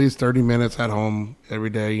to do at least 30 minutes at home every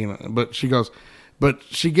day, but she goes,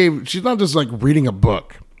 she's not just like reading a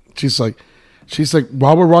book. She's like,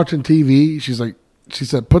 while we're watching TV, she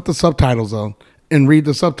said, put the subtitles on and read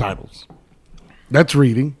the subtitles. That's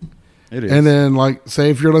reading. It is. And then, say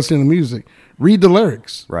if you're listening to music, read the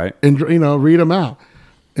lyrics, right? And read them out.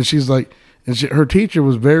 And she's like, her teacher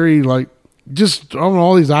was very just on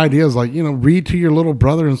all these ideas, read to your little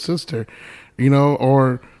brother and sister,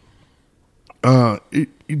 or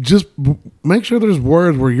just make sure there's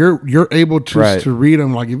words where you're able to read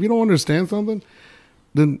them. Like if you don't understand something,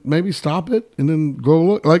 then maybe stop it and then go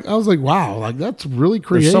look. I was like, wow, that's really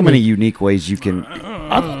creative. There's so many unique ways you can.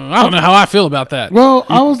 I don't know how I feel about that. Well,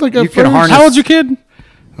 I was like, how old's your kid?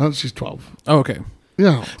 She's 12. Oh, okay.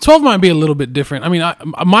 Yeah. 12 might be a little bit different. I mean,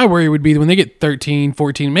 my worry would be when they get 13,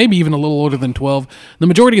 14, maybe even a little older than 12, the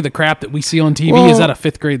majority of the crap that we see on TV is at a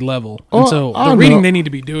 5th grade level. And so the reading they need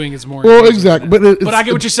to be doing is more. Well, exactly. But I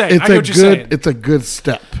get what you're saying. It's a good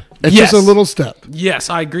step. It's just a little step. Yes,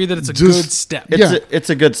 I agree that it's a good step. It's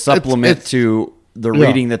a good supplement to the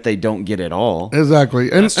reading that they don't get at all.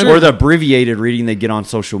 Exactly. Or the abbreviated reading they get on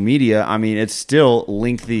social media. I mean, it's still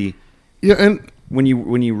lengthy. Yeah, and when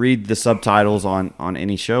you read the subtitles on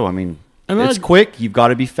any show, I mean, it's quick. You've got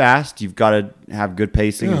to be fast. You've got to have good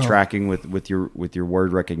pacing and tracking with your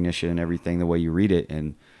word recognition and everything, the way you read it.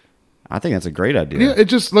 And I think that's a great idea. Yeah, it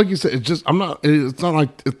just, like you said, it's not like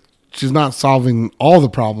she's not solving all the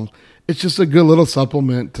problems. It's just a good little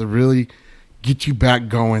supplement to really get you back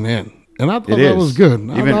going in. And I thought that was good.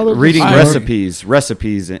 Even reading recipes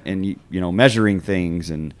and measuring things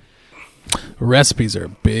and recipes are a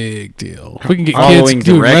big deal. If we can get kids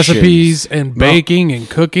doing recipes and baking and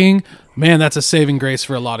cooking, man, that's a saving grace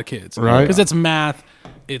for a lot of kids. Right. Because it's math,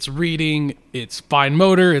 it's reading, it's fine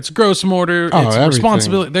motor, it's gross motor, it's everything.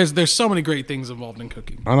 Responsibility. There's so many great things involved in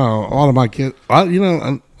cooking. I know. A lot of my kids,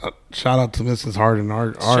 shout out to Mrs. Harden,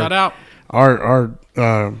 our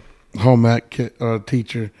home ec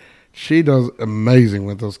teacher. She does amazing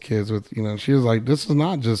with those kids. She was like, this is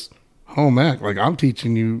not just home ec. I'm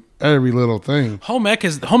teaching you every little thing. Home ec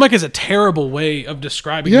is a terrible way of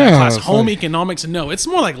describing that class. Home economics, no, it's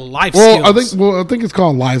more like life skills. I think it's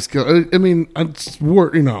called life skills. I mean, it's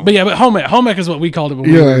But home ec is what we called it when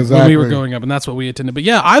we were growing up, and that's what we attended. But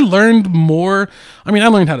yeah, I learned more. I mean, I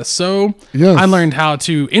learned how to sew. Yes. I learned how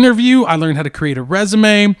to interview. I learned how to create a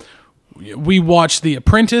resume. We watched The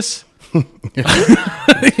Apprentice. Shout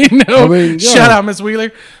out Miss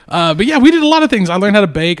Wheeler. But yeah, we did a lot of things. I learned how to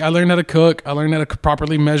bake. I learned how to cook. I learned how to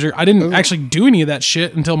properly measure. I didn't actually do any of that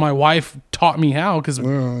shit until my wife taught me how, because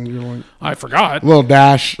I forgot. Little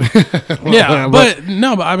dash. Yeah, but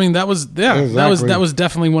I mean that was that was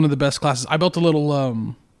definitely one of the best classes. I built a little.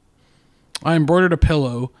 I embroidered a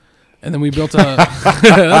pillow, and then we built a.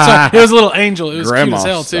 It was a little angel. It was Grandma cute as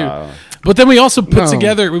hell style. too. But then we also put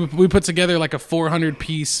together we put together like a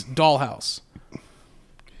 400-piece dollhouse.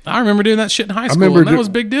 I remember doing that shit in high school, and that was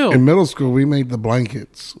a big deal. In middle school, we made the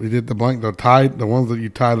blankets. We did the ones that you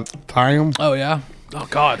tie them. Oh yeah. Oh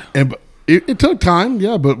God. And it took time,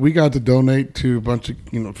 yeah, but we got to donate to a bunch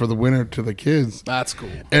of for the winter to the kids. That's cool.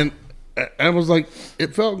 And I was like,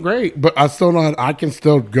 it felt great, but I still know I can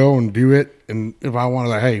still go and do it. And if I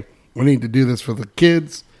wanted, hey, we need to do this for the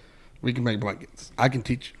kids, we can make blankets. I can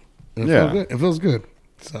teach you. It feels good.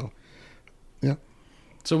 So, yeah.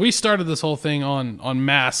 So we started this whole thing on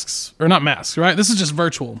masks, or not masks, right? This is just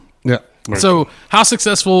virtual. Yeah. So how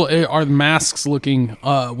successful are the masks looking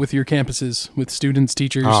with your campuses, with students,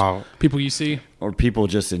 teachers, people you see? Or people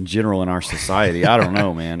just in general in our society? I don't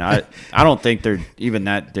know, man. I don't think they're even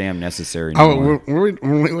that damn necessary anymore.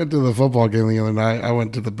 When we went to the football game the other night, I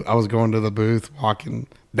was going to the booth, walking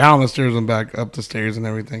down the stairs and back up the stairs and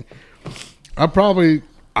everything. I would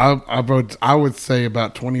say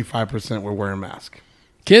about 25% were wearing masks.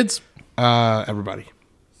 Kids? Everybody.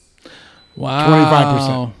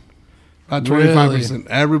 Wow. 25%. About 25%.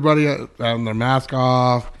 Everybody having their mask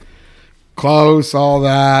off, close, all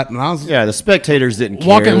that. And I was the spectators didn't care.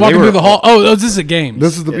 Walking through the hall. Oh, this is a game.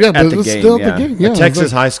 This is the still the game. Yeah, a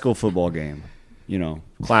Texas high school football game.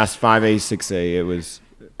 Class 5A, 6A. It was.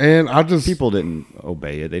 And people didn't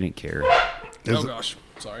obey it. They didn't care. Oh gosh.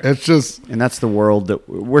 Sorry. It's just, and that's the world that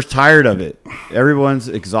we're tired of it. Everyone's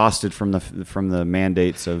exhausted from the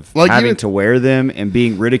mandates of having to wear them and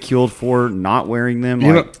being ridiculed for not wearing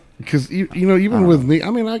them. Because even with me,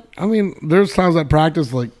 I mean, there's times I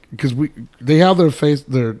practice because they have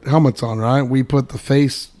their helmets on, right? We put the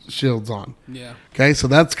face shields on. Yeah. Okay, so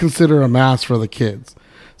that's considered a mask for the kids.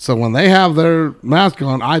 So when they have their mask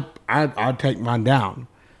on, I take mine down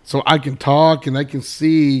so I can talk and they can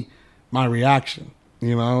see my reaction.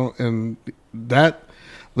 And that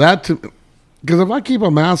because if I keep a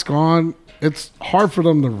mask on, it's hard for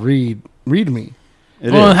them to read me.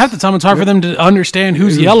 Half the time it's hard for them to understand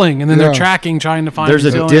who's yelling, and then they're tracking, trying to find. There's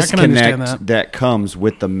a disconnect that comes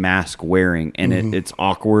with the mask wearing, and it's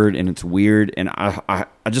awkward and it's weird, and I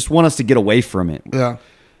just want us to get away from it. Yeah.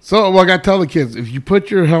 So like I tell the kids, if you put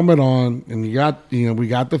your helmet on and we got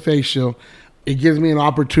the face shield, it gives me an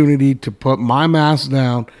opportunity to put my mask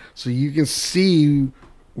down so you can see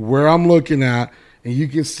where I'm looking at, and you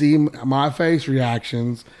can see my face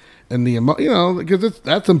reactions. And because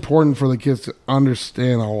that's important for the kids to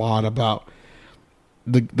understand a lot about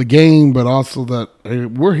the game, but also that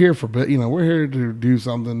we're here we're here to do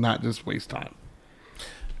something, not just waste time.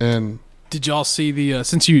 And did y'all see the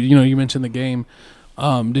since you mentioned the game?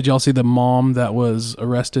 Did y'all see the mom that was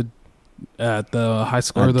arrested at the high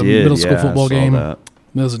school or the middle school football game? That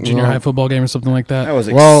was a junior high football game or something like that. That was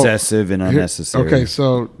excessive and unnecessary. Okay,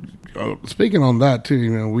 so speaking on that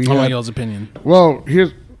too, we I want y'all's opinion. Well,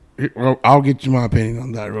 I'll get you my opinion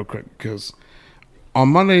on that real quick, because on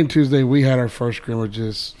Monday and Tuesday we had our first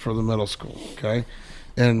scrimmages for the middle school. Okay,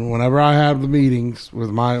 and whenever I have the meetings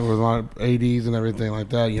with my ADs and everything like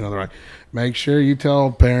that, they're like, make sure you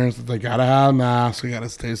tell parents that they gotta have a mask, they gotta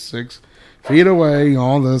stay 6 feet away,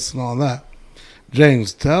 all this and all that.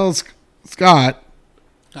 James, tell Scott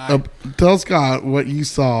what you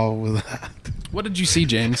saw with that. What did you see,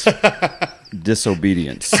 James?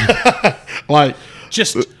 Disobedience. It was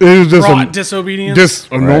just disobedience. Just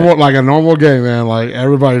a normal game, man. Like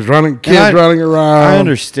everybody's running, kids running around. I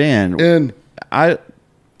understand, and I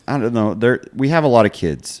don't know. We have a lot of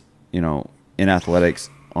kids, in athletics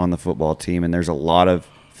on the football team, and there's a lot of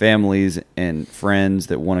families and friends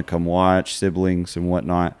that want to come watch, siblings and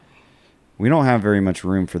whatnot. We don't have very much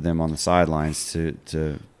room for them on the sidelines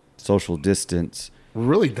to social distance. We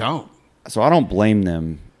really don't. So I don't blame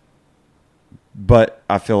them, but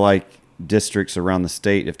I feel like districts around the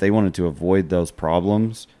state, if they wanted to avoid those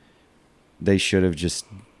problems, they should have just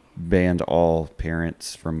banned all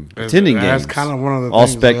parents from attending games. That's kind of one of the all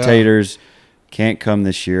things, spectators can't come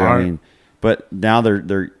this year. But now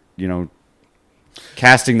they're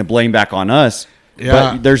casting the blame back on us.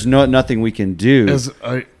 Yeah. But there's nothing we can do.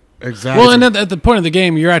 Exactly. Well, and at the point of the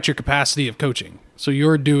game, you're at your capacity of coaching, so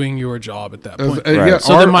you're doing your job at that point. Right. Yeah,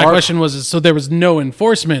 so then my question was: so there was no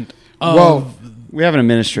enforcement. We have an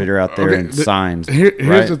administrator out there and signs.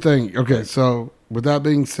 Here's the thing. Okay, so with that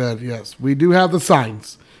being said, yes, we do have the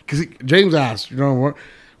signs. Because James asked,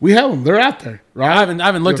 we have them. They're out there, right? I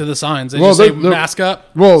haven't looked at the signs. They just say mask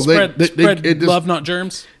up. Well, spread love, not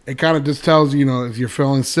germs. It kind of just tells you, if you're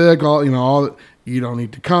feeling sick, all you don't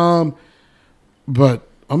need to come. But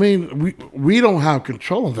I mean, we don't have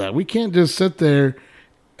control of that. We can't just sit there.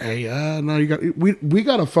 Hey, no, we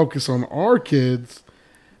got to focus on our kids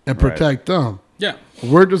and protect them. Yeah.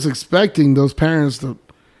 We're just expecting those parents to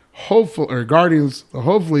guardians,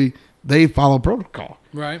 hopefully they follow protocol.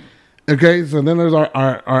 Right. Okay, so then there's our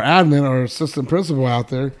admin, our assistant principal out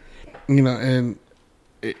there, and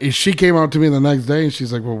she came out to me the next day and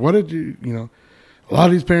she's like, well, what did you, a lot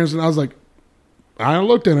of these parents, and I was like, I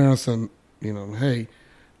looked at her and I said, hey,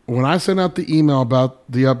 when I sent out the email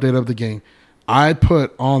about the update of the game, I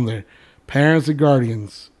put on there, parents and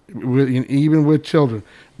guardians, even with children,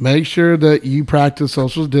 make sure that you practice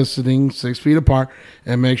social distancing 6 feet apart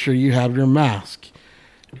and make sure you have your mask.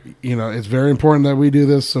 It's very important that we do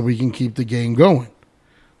this so we can keep the game going.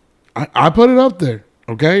 I put it up there.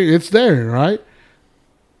 Okay, it's there, right?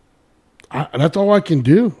 That's all I can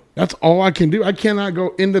do. That's all I can do. I cannot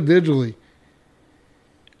go individually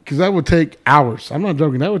because that would take hours. I'm not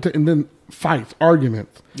joking. That would take, and then fights,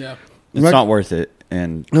 arguments. Yeah, it's not worth it.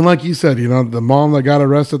 And like you said, the mom that got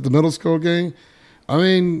arrested at the middle school game. I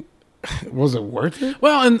mean, was it worth it?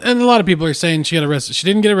 Well, and a lot of people are saying she got arrested. She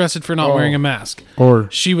didn't get arrested for not wearing a mask. Or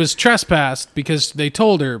she was trespassed because they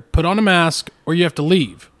told her, put on a mask or you have to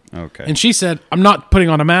leave. Okay. And she said, I'm not putting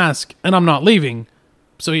on a mask and I'm not leaving.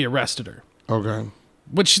 So he arrested her. Okay.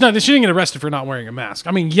 But she didn't get arrested for not wearing a mask.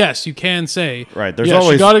 I mean, yes, you can say, right. There's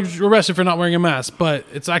she got arrested for not wearing a mask, but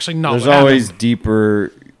it's actually not. There's always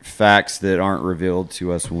deeper facts that aren't revealed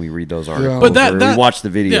to us when we read those articles. But that we watch the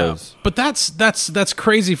videos. Yeah, but that's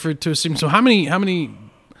crazy to assume. So how many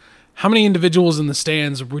individuals in the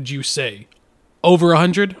stands would you say? Over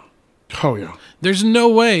 100? Oh yeah. There's no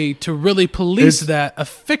way to really police that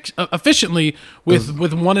efficiently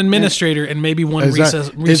with one administrator and maybe one resource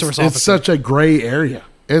officer. It's such a gray area.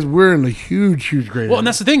 We're in a huge gray area. Well, and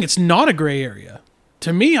that's the thing. It's not a gray area.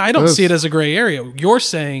 To me, I don't see it as a gray area. You're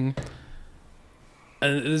saying,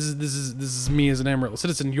 and this is me as an Amarillo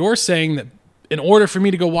citizen, you're saying that in order for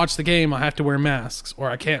me to go watch the game, I have to wear masks or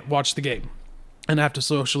I can't watch the game and I have to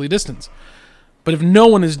socially distance. But if no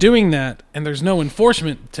one is doing that and there's no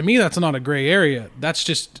enforcement, to me, that's not a gray area. That's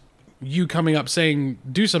just you coming up saying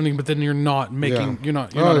do something, but then you're not making, you're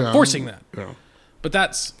not enforcing that. Yeah. But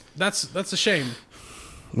that's a shame.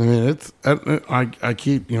 I mean, I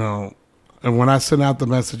keep, and when I send out the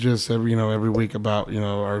messages every week about,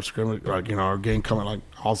 our scrimmage, our game coming,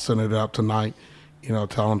 I'll send it out tonight,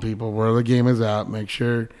 telling people where the game is at, make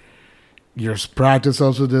sure your practice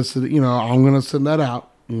social distancing, I'm going to send that out.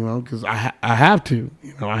 Because I have to,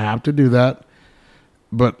 I have to do that,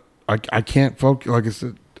 but I can't focus. Like I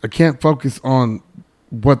said, I can't focus on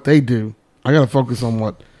what they do. I got to focus on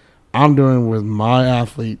what I'm doing with my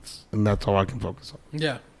athletes, and that's all I can focus on.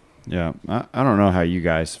 Yeah, yeah. I don't know how you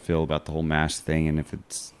guys feel about the whole mask thing, and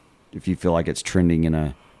if you feel like it's trending in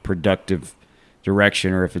a productive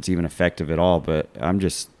direction, or if it's even effective at all. But I'm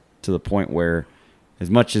just to the point where, as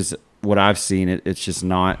much as what I've seen, it's just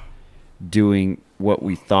not doing what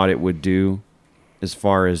we thought it would do as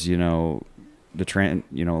far as limiting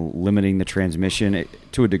the transmission.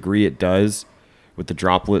 To a degree it does with the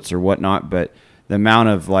droplets or whatnot, but the amount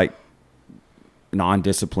of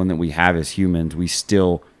non-discipline that we have as humans, we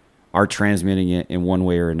still are transmitting it in one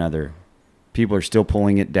way or another. People are still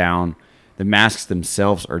pulling it down. The masks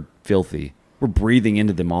themselves are filthy. We're breathing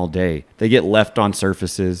into them all day. They get left on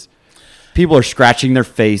surfaces. People are scratching their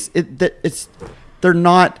face. They're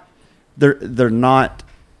not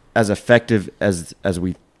as effective as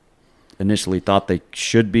we initially thought they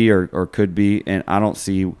should be or could be, and I don't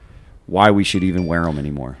see why we should even wear them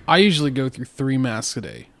anymore. I usually go through 3 masks a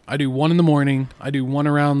day. I do one in the morning. I do one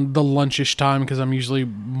around the lunchish time because I'm usually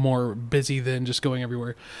more busy than just going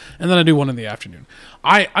everywhere, and then I do one in the afternoon.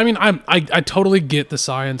 I totally get the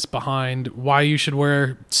science behind why you should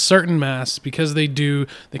wear certain masks because they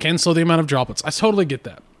can slow the amount of droplets. I totally get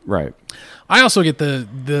that. Right. I also get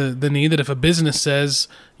the need that if a business says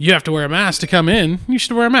you have to wear a mask to come in, you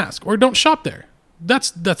should wear a mask or don't shop there.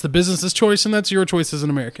 That's the business's choice and that's your choice as an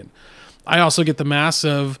American. I also get the mask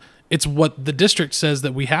of it's what the district says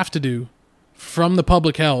that we have to do from the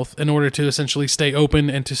public health in order to essentially stay open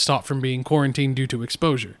and to stop from being quarantined due to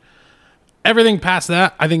exposure. Everything past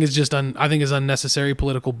that, I think is just is unnecessary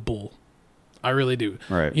political bull. I really do.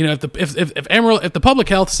 Right. If the public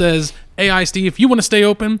health says, "Hey, ISD, if you want to stay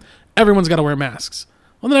open, everyone's got to wear masks."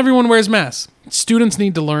 Well, then everyone wears masks. Students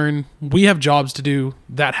need to learn. We have jobs to do.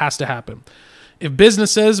 That has to happen. If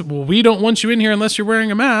business says, "Well, we don't want you in here unless you're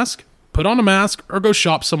wearing a mask," put on a mask or go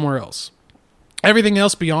shop somewhere else. Everything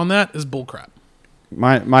else beyond that is bullcrap.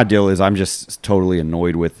 My deal is I'm just totally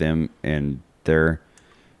annoyed with them, and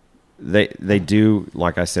they do,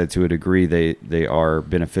 like I said, to a degree, they are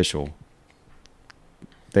beneficial.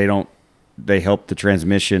 They help the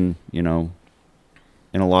transmission, in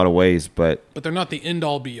a lot of ways, but they're not the end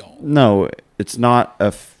all be all. No, it's not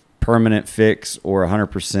a permanent fix or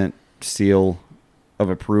 100% seal of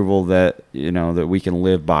approval that, that we can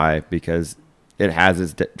live by, because it has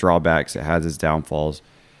its drawbacks. It has its downfalls.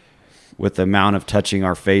 With the amount of touching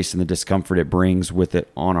our face and the discomfort it brings with it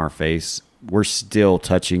on our face, we're still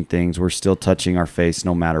touching things. We're still touching our face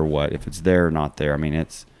no matter what, if it's there or not there. I mean,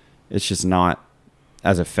 it's just not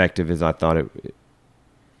as effective as I thought it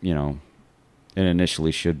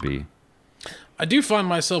initially should be. I do find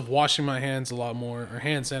myself washing my hands a lot more, or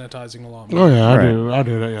hand sanitizing a lot more. Oh yeah, I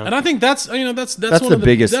do that. Yeah, and I think that's one the of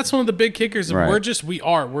biggest. That's one of the big kickers. Right.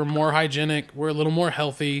 We're more hygienic. We're a little more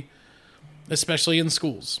healthy, especially in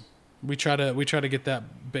schools. We try to get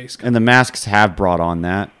that base covered. And the masks have brought on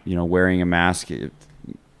that. Wearing a mask, it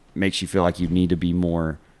makes you feel like you need to be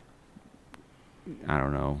more, I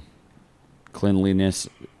don't know, cleanliness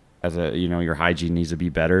as your hygiene needs to be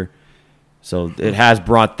better. So it has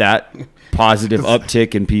brought that positive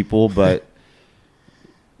uptick in people, but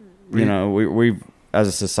we as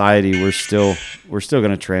a society, we're still going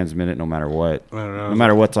to transmit it no matter what. No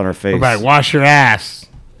matter what's on our face. Like, wash your ass.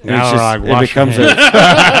 It becomes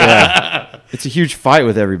it's a huge fight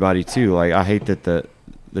with everybody too. Like, I hate that the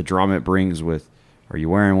drama it brings with, are you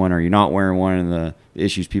wearing one? Are you not wearing one? And the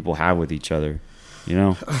issues people have with each other. I'm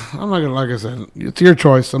not gonna, like I said, it's your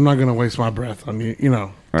choice. I'm not gonna waste my breath on you.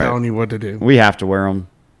 Telling you what to do. We have to wear them.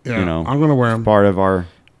 Yeah, I'm gonna wear them. Part of our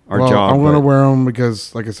job. I'm gonna wear them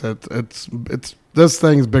because, like I said, it's this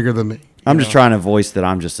thing's bigger than me. I'm just trying to voice that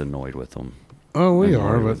I'm just annoyed with them. Oh, we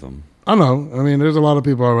are, but I know. I mean, there's a lot of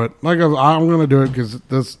people are, but like I'm gonna do it because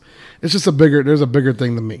it's just there's a bigger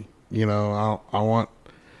thing than me. I want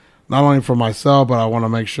not only for myself, but I want to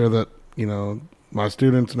make sure that my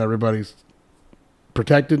students and everybody's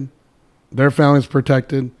protected, their family's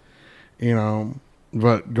protected.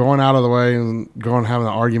 But going out of the way and going having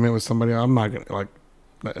an argument with somebody, I'm not gonna like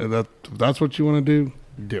that. If that's what you want to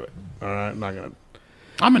do it. All right, I'm not gonna.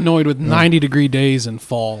 I'm annoyed with 90-degree days in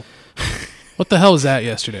fall. What the hell was that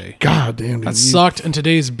yesterday? God damn, that sucked. And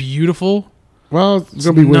today's beautiful. Well, it's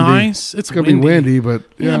gonna be windy. Nice. It's gonna be windy, but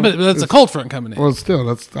but that's a cold front coming in. Well, still,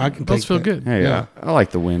 I can. Those feel good. Hey, yeah, I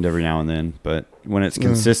like the wind every now and then, but when it's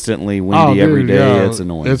consistently windy every day, it's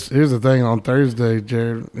annoying. Here's the thing: on Thursday,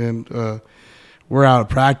 Jared, and we're out of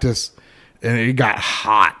practice, and it got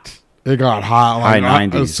hot. It got hot, like high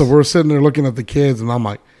 90s. So we're sitting there looking at the kids, and I'm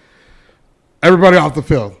like, everybody off the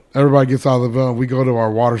field. Everybody gets out of the field. We go to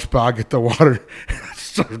our water spout, get the water,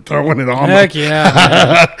 start throwing it on. Heck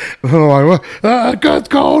yeah! And I'm like, what? It's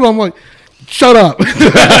cold. I'm like, shut up.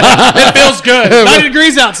 It feels good. 90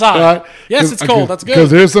 degrees outside. Right? Yes, it's cold. That's good. Because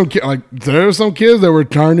there's some kids that were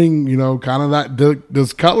turning, kind of that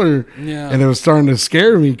this color, and it was starting to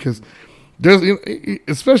scare me because there's,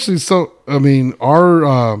 especially so. I mean,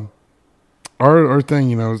 our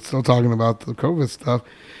thing, still talking about the COVID stuff.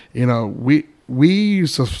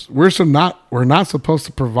 We're not supposed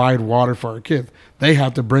to provide water for our kids. They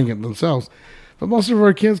have to bring it themselves. But most of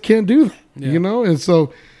our kids can't do that, And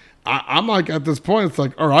so I'm like, at this point, it's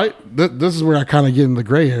like, all right, this is where I kind of get in the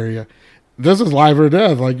gray area. This is life or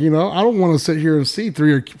death. Like, I don't want to sit here and see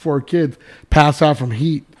 3 or 4 kids pass out from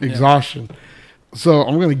heat exhaustion. So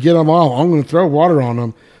I'm going to get them all. I'm going to throw water on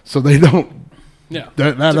them so they don't. Yeah.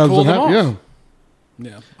 That doesn't happen. Yeah.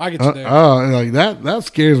 Yeah. I get you there. Like that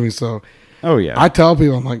scares me. So. Oh yeah. I tell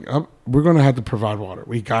people, I'm like, we're going to have to provide water.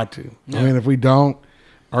 We got to. Yeah. I mean, if we don't,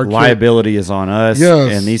 our liability is on us.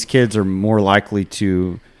 Yes. And these kids are more likely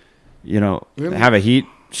to, have a heat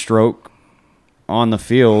stroke on the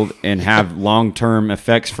field and have long-term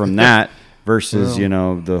effects from that versus,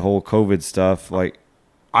 the whole COVID stuff. Like,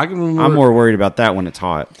 I can remember, I'm more worried about that when it's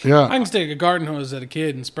hot. Yeah. I can stick a garden hose at a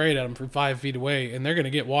kid and spray it at them from 5 feet away, and they're going to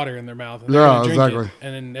get water in their mouth. And they're going to drink it,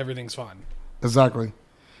 and then everything's fine. Exactly.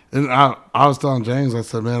 And I was telling James, I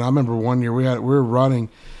said, man, I remember one year we were running,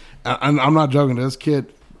 and I'm not joking. This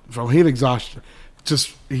kid from heat exhaustion,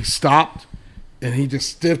 he stopped, and he just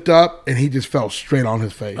stiffed up, and he just fell straight on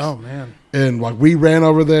his face. Oh man! And like we ran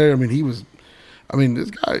over there. I mean,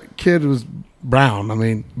 this kid was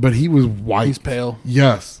brown. But he was white. He's pale.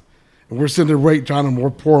 Yes. And we're sitting there we're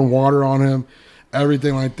pouring water on him,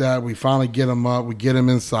 everything like that. We finally get him up. We get him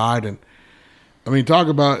inside, and talk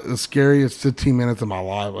about the scariest 15 minutes of my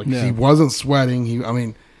life. Like, he wasn't sweating.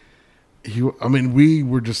 We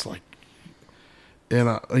were just like,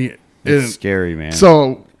 it's scary, man.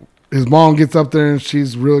 So his mom gets up there and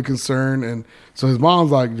she's really concerned. And so his mom's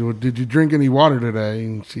like, did you drink any water today?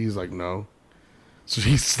 And she's like, no. So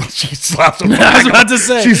she slaps him. I was about to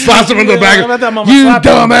say. She slaps him in the back. You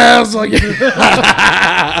dumbass. Like,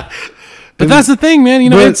 But that's the thing, man.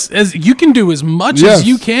 It's as you can do as much as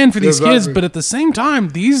you can for these kids, but at the same time,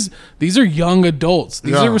 these are young adults.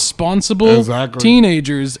 These are responsible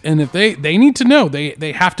teenagers, and if they need to know,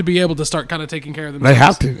 they have to be able to start kind of taking care of themselves. They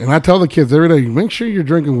have to, and I tell the kids every day: make sure you're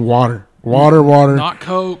drinking water, not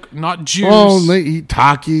Coke, not juice. Well, they eat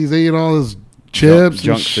Takis, they eat all this chips,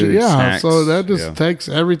 junk food, snacks. So that just takes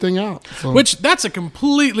everything out. So. Which that's a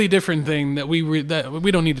completely different thing that we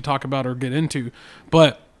don't need to talk about or get into,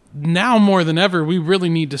 but. Now more than ever, we really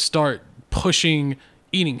need to start pushing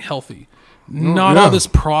eating healthy, not all this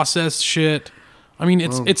processed shit. I mean,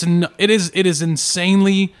 it is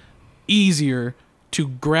insanely easier to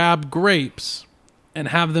grab grapes and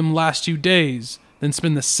have them last you days than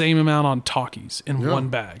spend the same amount on Takis in one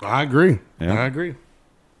bag. I agree. Yeah. I agree.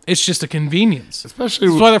 It's just a convenience. Especially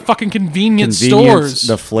that's why they're fucking convenience stores.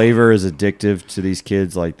 The flavor is addictive to these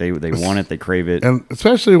kids. Like they want it, they crave it. And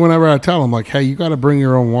especially whenever I tell them, like, hey, you got to bring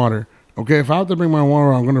your own water. Okay, if I have to bring my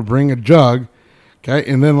water, I'm going to bring a jug. Okay,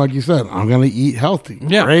 and then like you said, I'm going to eat healthy.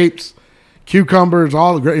 Yeah. Grapes, cucumbers,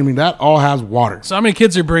 all the great. I mean, that all has water. So how many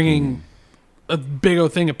kids are bringing a big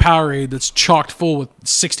old thing of Powerade that's chocked full with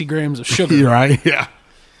 60 grams of sugar? You're right. Yeah.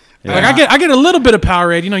 Like I get a little bit of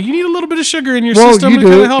Powerade. You need a little bit of sugar in your system to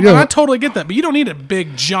kind of help. Yeah. And I totally get that, but you don't need a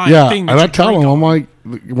big giant thing. And I tell him, I'm like,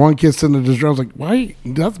 one kid sitting in the drum, I was like, why?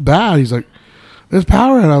 That's bad. He's like, it's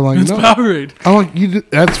Powerade. I'm like, it's Powerade. I'm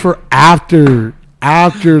like, that's for after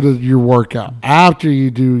your workout, after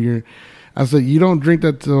you do your. I said, you don't drink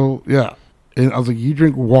that till And I was like, you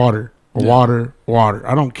drink water.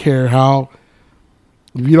 I don't care how.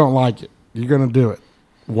 If you don't like it, you're gonna do it.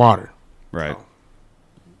 Water. Right. So.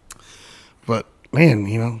 But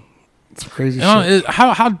man, it's crazy shit.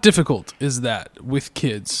 How difficult is that with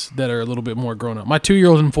kids that are a little bit more grown up? My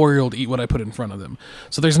 2-year-old and 4-year-old eat what I put in front of them,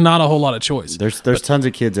 so there's not a whole lot of choice. There's tons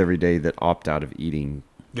of kids every day that opt out of eating.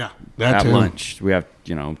 At lunch. We have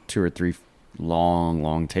 2 or 3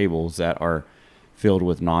 long tables that are filled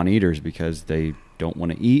with non-eaters because they don't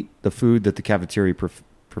want to eat the food that the cafeteria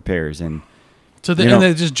prepares, and so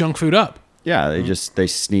they just junk food up. Yeah, they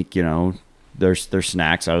sneak their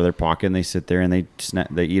snacks out of their pocket and they sit there and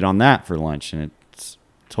they eat on that for lunch, and it's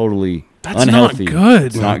totally unhealthy. Not good.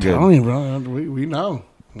 It's not good. Telling you, bro, we know.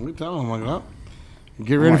 We tell them like that.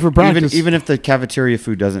 Get ready for practice. Even if the cafeteria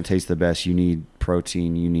food doesn't taste the best, you need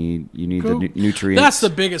protein. You need the nutrients. That's the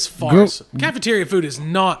biggest farce. Cafeteria food is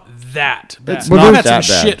not that bad. It's not that bad.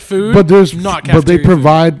 Shit food, but there's not cafeteria but they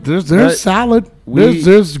provide food. There's salad.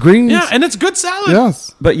 There's greens. Yeah, and it's good salad.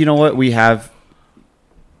 Yes. But you know what? We have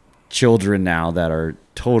children now that are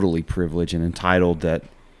totally privileged and entitled that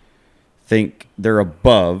think they're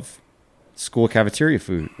above school cafeteria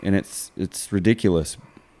food, and it's ridiculous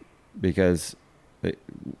because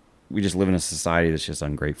we just live in a society that's just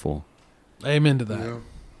ungrateful. Amen to that.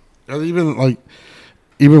 Yeah.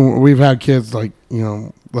 Even we've had kids the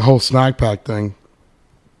whole snack pack thing.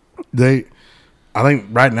 I think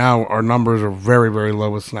right now our numbers are very, very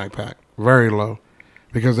low with snack pack, very low,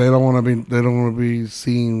 because they don't want to be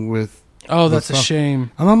seen with. Oh, that's a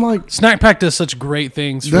shame. And I'm like, snack pack does such great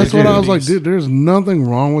things. That's what I was like, dude. There's nothing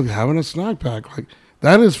wrong with having a snack pack. Like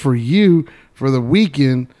that is for you for the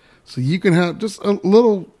weekend. So you can have just an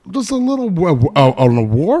award.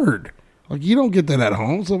 Like you don't get that at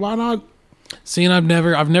home, so why not? See, and I've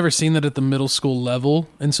never seen that at the middle school level,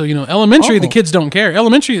 and so elementary the kids don't care.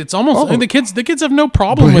 Elementary, it's almost the kids have no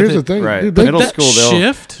problem with it. Here's the thing, right? Dude, Middle school,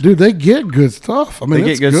 shift, dude, they get good stuff. I mean, they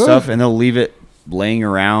get good stuff, and they'll leave it laying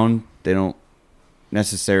around. They don't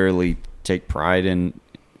necessarily take pride in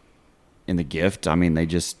the gift. I mean, they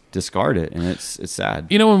just discard it, and it's sad.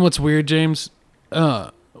 And what's weird, James?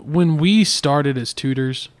 When we started as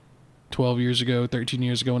tutors 12 years ago, 13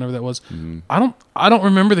 years ago, whenever that was, I don't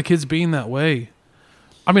remember the kids being that way.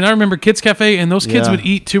 I mean, I remember Kids Cafe, and those kids would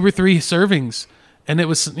eat 2 or 3 servings, and it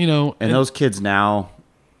was, And those kids now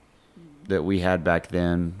that we had back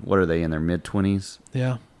then, what are they, in their mid-20s?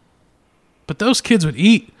 Yeah. But those kids would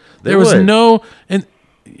eat. And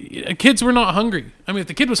kids were not hungry. I mean, if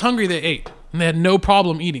the kid was hungry, they ate, and they had no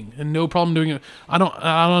problem eating and no problem doing it. I don't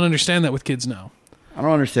understand that with kids now. I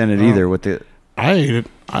don't understand it either. I ate it.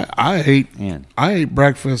 I ate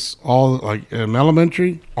breakfast in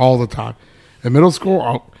elementary all the time. In middle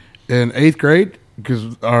school, in 8th grade,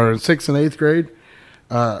 because our 6th and 8th grade,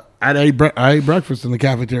 I ate breakfast in the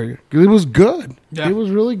cafeteria because it was good. Yeah. It was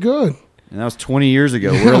really good. And that was 20 years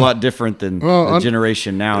ago. We're a lot different than the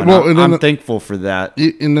generation now. And I'm thankful for that.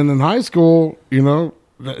 And then in high school,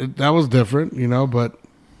 that was different, but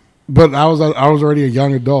I was already a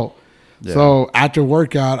young adult. Yeah. So after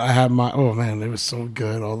workout, I had it was so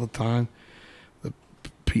good all the time. The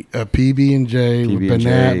a PB&J with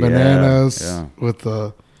bananas yeah. with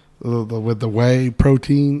the whey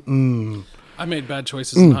protein. I made bad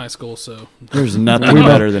choices in high school, so There's nothing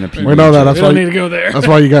better than a PB&J. We know that. we don't need to go there. That's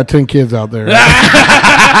why you got 10 kids out there.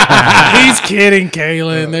 He's kidding,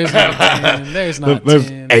 Kalen. There's not 10. There's not There's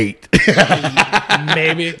 10. 8.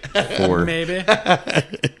 Maybe. 4. Maybe.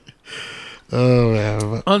 Oh,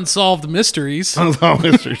 yeah. Unsolved mysteries.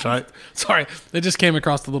 Right. Sorry, it just came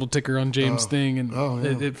across the little ticker on James' thing, and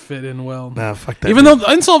it fit in well. Nah, fuck that. Even though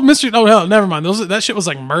unsolved mysteries. Oh hell, never mind. That shit was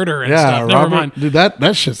like murder and stuff. Never mind, Dude,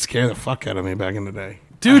 that shit scared the fuck out of me back in the day.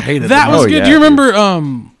 dude. That was good. Yeah, Do you remember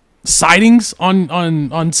sightings on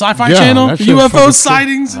Sci-Fi Yeah, Channel? that shit was UFO fucking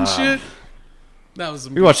sightings and shit. That was.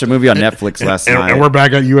 We watched a movie on Netflix last night. And we're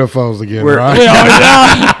back at UFOs again, We're- right?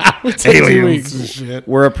 Aliens and shit.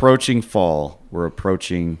 We're approaching fall. We're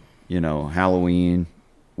approaching, Halloween,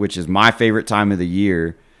 which is my favorite time of the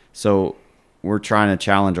year. So we're trying to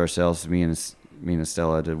challenge ourselves, me and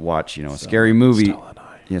Stella, to watch, a scary movie. Stella and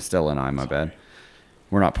I. Yeah, Stella and I, my bad.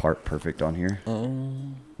 We're not perfect on here.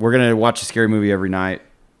 We're going to watch a scary movie every night.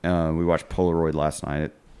 We watched Polaroid last night.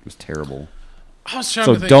 It was terrible. I was trying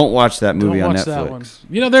So to think. don't watch that movie Don't on watch Netflix.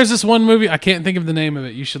 that one. There's this one movie. I can't think of the name of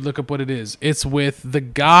it. You should look up what it is. It's with the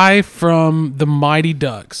guy from The Mighty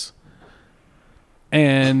Ducks.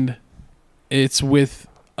 And it's with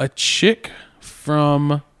a chick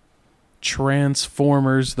from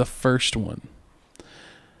Transformers, the first one.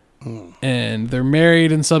 And they're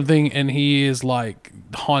married and something, and he is like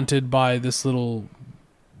haunted by this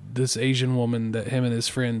Asian woman that him and his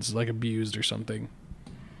friends like abused or something.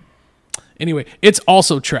 Anyway, it's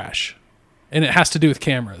also trash, and it has to do with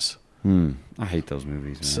cameras. I hate those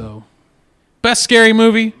movies, man. So, best scary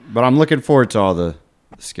movie. But I'm looking forward to all the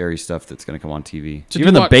scary stuff that's going to come on TV. So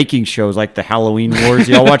Even the baking shows, like the Halloween Wars.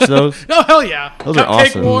 Y'all watch those? Oh hell yeah! Those are Cupcake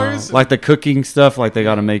awesome. Wars. Like the cooking stuff, like they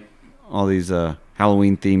got to make all these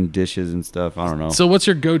Halloween themed dishes and stuff. I don't know. So, what's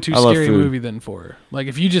your go-to I love scary food. movie then for? Like,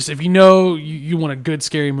 if you know you want a good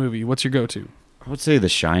scary movie, what's your go-to? I would say The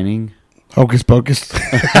Shining. Hocus Pocus.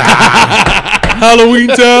 Halloween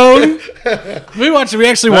Town. We actually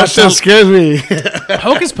That watched. shit scares me.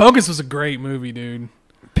 Hocus Pocus was a great movie, dude.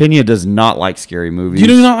 Pena does not like scary movies. You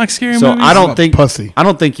do not like scary So movies? I don't think Pussy. I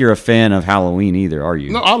don't think you're a fan of Halloween either, are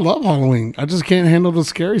you? No, I love Halloween. I just can't handle the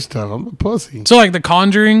scary stuff. I'm a pussy. So, like The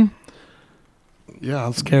Conjuring. Yeah,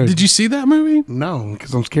 I'm scared. Did you see that movie? No,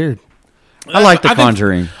 because I'm scared. I like The think-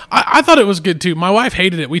 Conjuring. I thought it was good too. My wife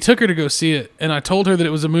hated it. We took her to go see it, and I told her that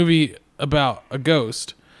it was a movie about a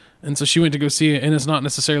ghost, and so she went to go see it, and it's not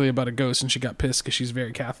necessarily about a ghost, and she got pissed because she's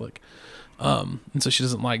very Catholic, and so she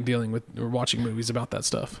doesn't like dealing with or watching movies about that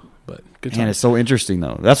stuff. But good Man, time. it's so interesting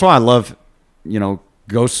though. That's why I love,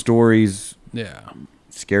 ghost stories, Yeah.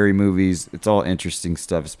 scary movies. It's all interesting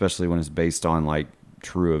stuff, especially when it's based on like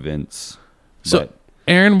true events. So, But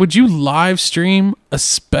Aaron, would you live stream a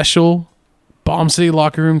special Bomb City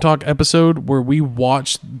Locker Room Talk episode where we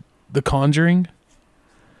watch The Conjuring?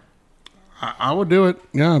 I would do it.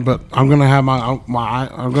 Yeah, but I'm gonna have I'm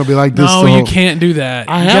gonna be like this. No, you can't do that.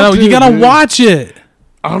 You gotta dude. watch it.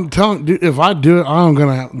 I'm telling, dude. If I do it, I'm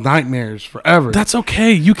gonna have nightmares forever. That's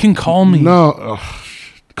okay. You can call me. No,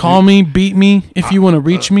 Call me, beat me if you want to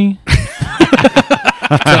reach me.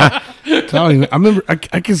 telling you, I remember. I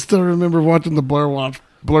can still remember watching the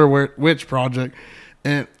Blair Witch Project,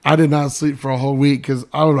 and I did not sleep for a whole week because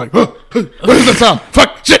I was like, what is that sound?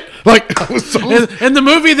 Fuck, shit. Like I was so In the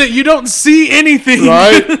movie that you don't see anything.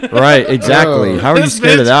 right. right, exactly. How are you This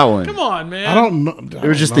scared of bitch- that one? Come on, man. I don't know. It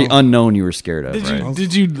was just the unknown you were scared of. Right?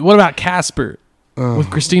 Did you? What about Casper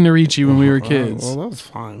with Christina Ricci when we were kids? Well, that was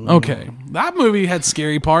fine. Okay, that movie had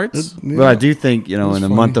scary parts. But I do think, in the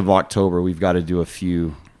funny. month of October, we've got to do a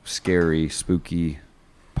few scary, spooky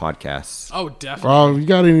podcasts. Oh, definitely. Well, you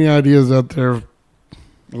got any ideas out there,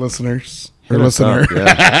 listeners? Or Hit us listener? up,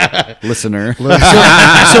 yeah. Listener.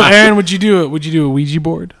 So, Aaron, would you do it? Would you do a Ouija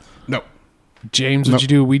board? No. James, would you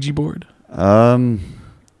do a Ouija board? I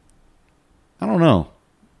don't know.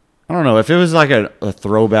 If it was like a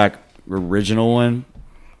throwback original one,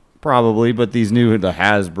 probably. But these the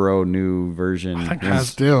Hasbro new version. I think ones-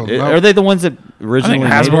 Still, no. Are they the ones that I originally think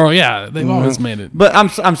made it? Hasbro. Yeah, they've always made it. But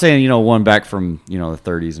I'm saying, one back from, the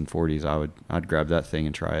 30s and 40s, I'd grab that thing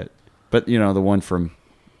and try it. But, the one from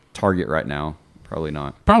Target right now, probably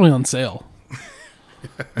not. Probably on sale.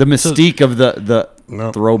 The mystique of the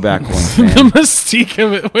No. throwback one, The man. mystique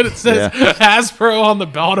of it when it says Yeah. Hasbro on the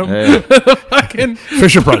bottom. Yeah. Fucking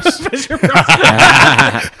Fisher Price. Fisher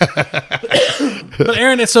Price. But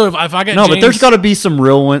Aaron, so if I get No, James, but there's got to be some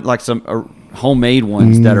real one, like some homemade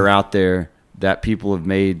ones that are out there that people have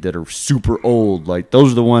made that are super old. Like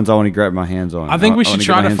those are the ones I want to grab my hands on. I think we should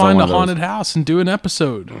try to find a one of haunted house and do an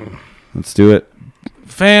episode. Let's do it.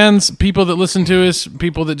 Fans, people that listen to us,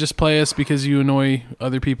 people that just play us because you annoy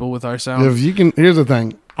other people with our sound. If you can, here's the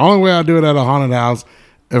thing. Only way I do it at a haunted house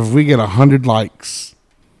if we get 100 likes.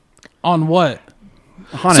 On what?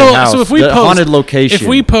 Haunted house. So if we the post, haunted location. If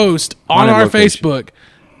we post on Haunted our location. Facebook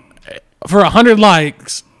for 100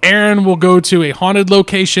 likes, Aaron will go to a haunted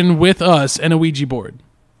location with us and a Ouija board.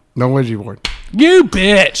 No Ouija board. You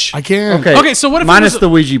bitch. I can't. Okay, so what if minus it was the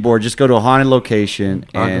Ouija board? Just go to a haunted location.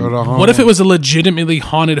 I go And to a haunted. What if it was a legitimately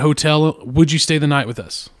haunted hotel? Would you stay the night with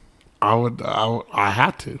us? I would. I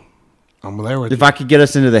had to. I'm there with if you. I could get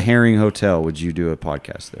us into the Herring Hotel, would you do a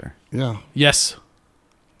podcast there? Yeah. Yes.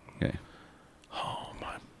 Okay.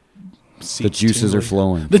 The Seats juices are tingling.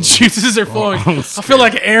 flowing. The juices are flowing. I feel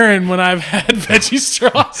like Aaron when I've had veggie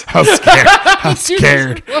straws. I was scared. I was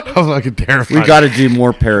scared. I was like terrified. We got to do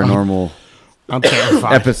more paranormal I'm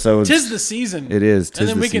terrified. episodes. Tis the season. It is. And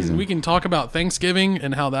then the we season. can talk about Thanksgiving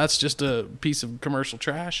and how that's just a piece of commercial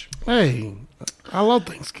trash. Hey, I love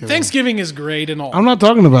Thanksgiving. Thanksgiving is great and all. I'm not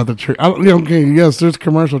talking about the tree. Okay, yes, there's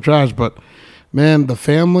commercial trash, but man, the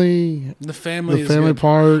family The family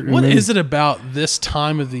part. What and is it about this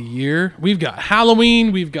time of the year? We've got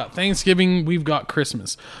Halloween, we've got Thanksgiving, we've got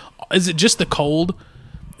Christmas. Is it just the cold?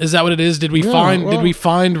 Is that what it is? Did we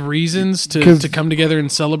find reasons to come together and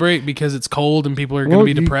celebrate because it's cold and people are going to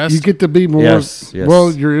be depressed? You get to be more. Yes.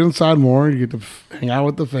 Well, you're inside more. You get to hang out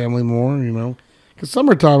with the family more. Because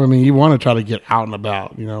summertime, I mean, you want to try to get out and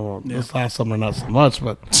about. Well, this last summer not so much,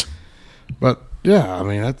 but yeah, I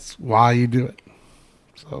mean that's why you do it.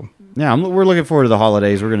 So Yeah, we're looking forward to the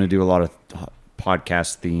holidays. We're going to do a lot of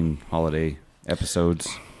podcast themed holiday episodes.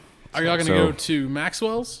 Are y'all going to go to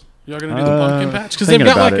Maxwell's? Y'all going to do the pumpkin patch? Because they've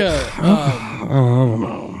thinking got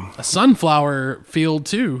about a sunflower field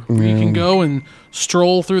too. Where you can go and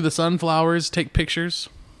stroll through the sunflowers, take pictures.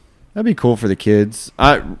 That'd be cool for the kids.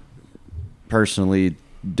 I personally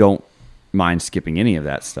don't mind skipping any of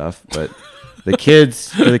that stuff, but for the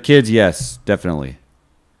kids, yes, definitely.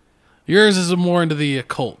 Yours is more into the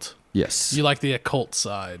occult. Yes. You like the occult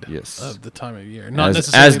side of the time of year. Not As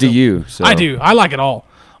necessarily do you. So. I do. I like it all.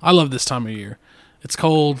 I love this time of year. It's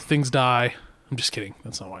cold. Things die. I'm just kidding.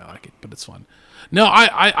 That's not why I like it, but it's fun. No,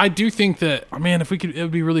 I do think that, man, it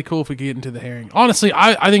would be really cool if we could get into the Herring. Honestly,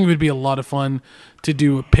 I think it would be a lot of fun to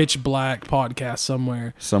do a pitch black podcast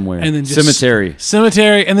somewhere. And then just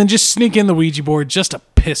cemetery, and then just sneak in the Ouija board just to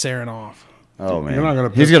piss Aaron off. Oh man, you're not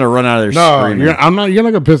gonna he's gonna run out of there. No, screaming. you're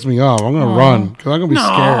not gonna piss me off. I'm gonna run because I'm gonna be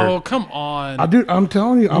scared. No, come on. I'm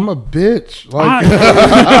telling you, I'm a bitch. Like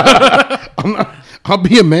I'll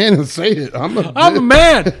be a man and say it. I'm a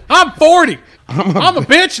man. I'm 40. I'm a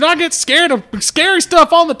bitch, and I get scared of scary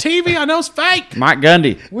stuff on the TV. I know it's fake. Mike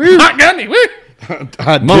Gundy. Mike Gundy. Woo.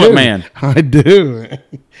 I Mullet do. man. I do.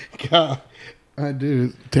 God, I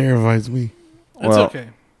do. It terrifies me. It's okay.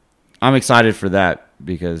 I'm excited for that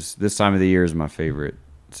because this time of the year is my favorite.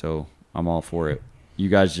 So I'm all for it. You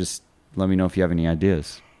guys just let me know if you have any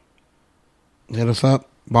ideas. Hit us up.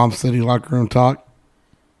 Bomb City Locker Room Talk.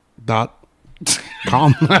 .com.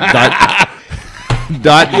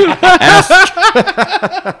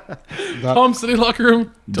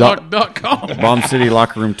 BombCityLockerRoom.com. Bomb City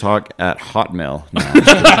Locker Room Talk at Hotmail. No,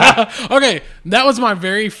 Okay, that was my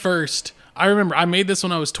very first. I remember I made this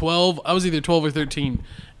when I was 12. I was either 12 or 13.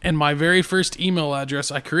 And my very first email address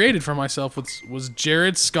I created for myself was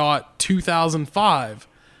JaredScott2005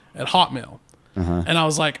 at Hotmail. And I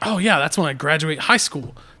was like, oh, yeah, that's when I graduate high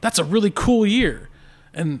school. That's a really cool year.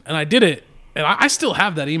 And I did it. And I still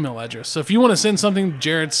have that email address. So if you want to send something,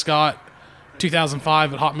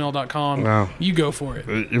 JaredScott2005 at hotmail.com, Wow. you go for it.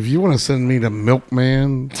 If you want to send me to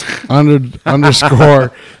milkman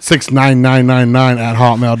 _6999 at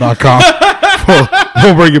hotmail.com,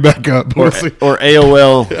 we'll bring it back up. or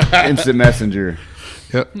AOL Instant Messenger.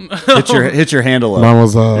 Yep. Hit your handle up. Mine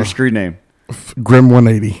was your screen name.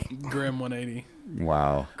 Grim180. Grim180.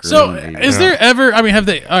 Wow. So, is there ever? I mean, have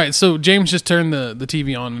they? All right. So James just turned the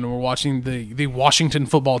TV on, and we're watching the Washington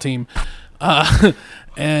football team, and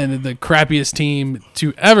the crappiest team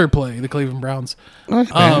to ever play, the Cleveland Browns.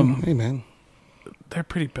 Hey man, They're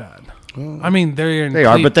pretty bad. I mean, They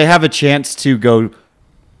are, but they have a chance to go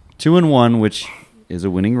 2-1, which is a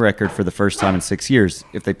winning record for the first time in 6 years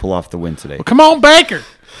if they pull off the win today. Come on, Baker.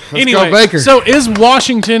 Anyway, go, Baker. So is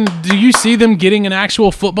Washington? Do you see them getting an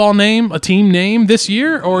actual football name, a team name this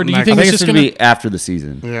year, or do you think I it's think just it's going going to be after the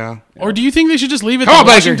season. yeah. Or do you think they should just leave it Come to on,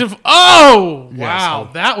 Baker. Washington? Oh, Yes, wow.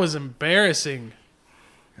 That was embarrassing.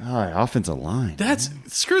 God, offensive line.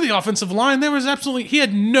 Screw the offensive line. He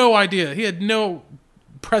had no idea. He had no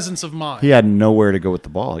presence of mind. He had nowhere to go with the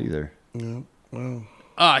ball either. Yeah, well.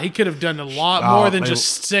 He could have done a lot more than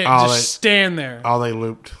just stand there. Oh, they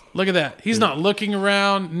looped. Look at that. He's not looking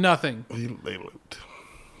around. Nothing. They looped.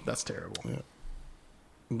 That's terrible. Yeah.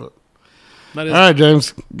 But all right,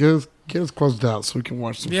 James, get us closed out so we can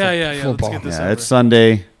watch some football. Let's get this over. It's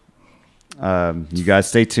Sunday. You guys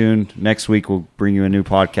stay tuned. Next week we'll bring you a new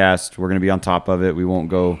podcast. We're going to be on top of it. We won't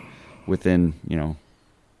go within,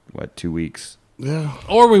 2 weeks. Yeah.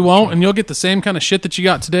 Or we won't, and you'll get the same kind of shit that you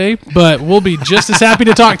got today, but we'll be just as happy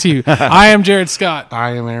to talk to you. I am Jared Scott.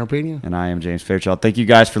 I am Aaron Pena. And I am James Fairchild. Thank you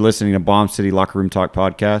guys for listening to Bomb City Locker Room Talk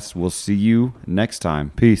Podcast. We'll see you next time.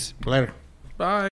 Peace. Later. Bye.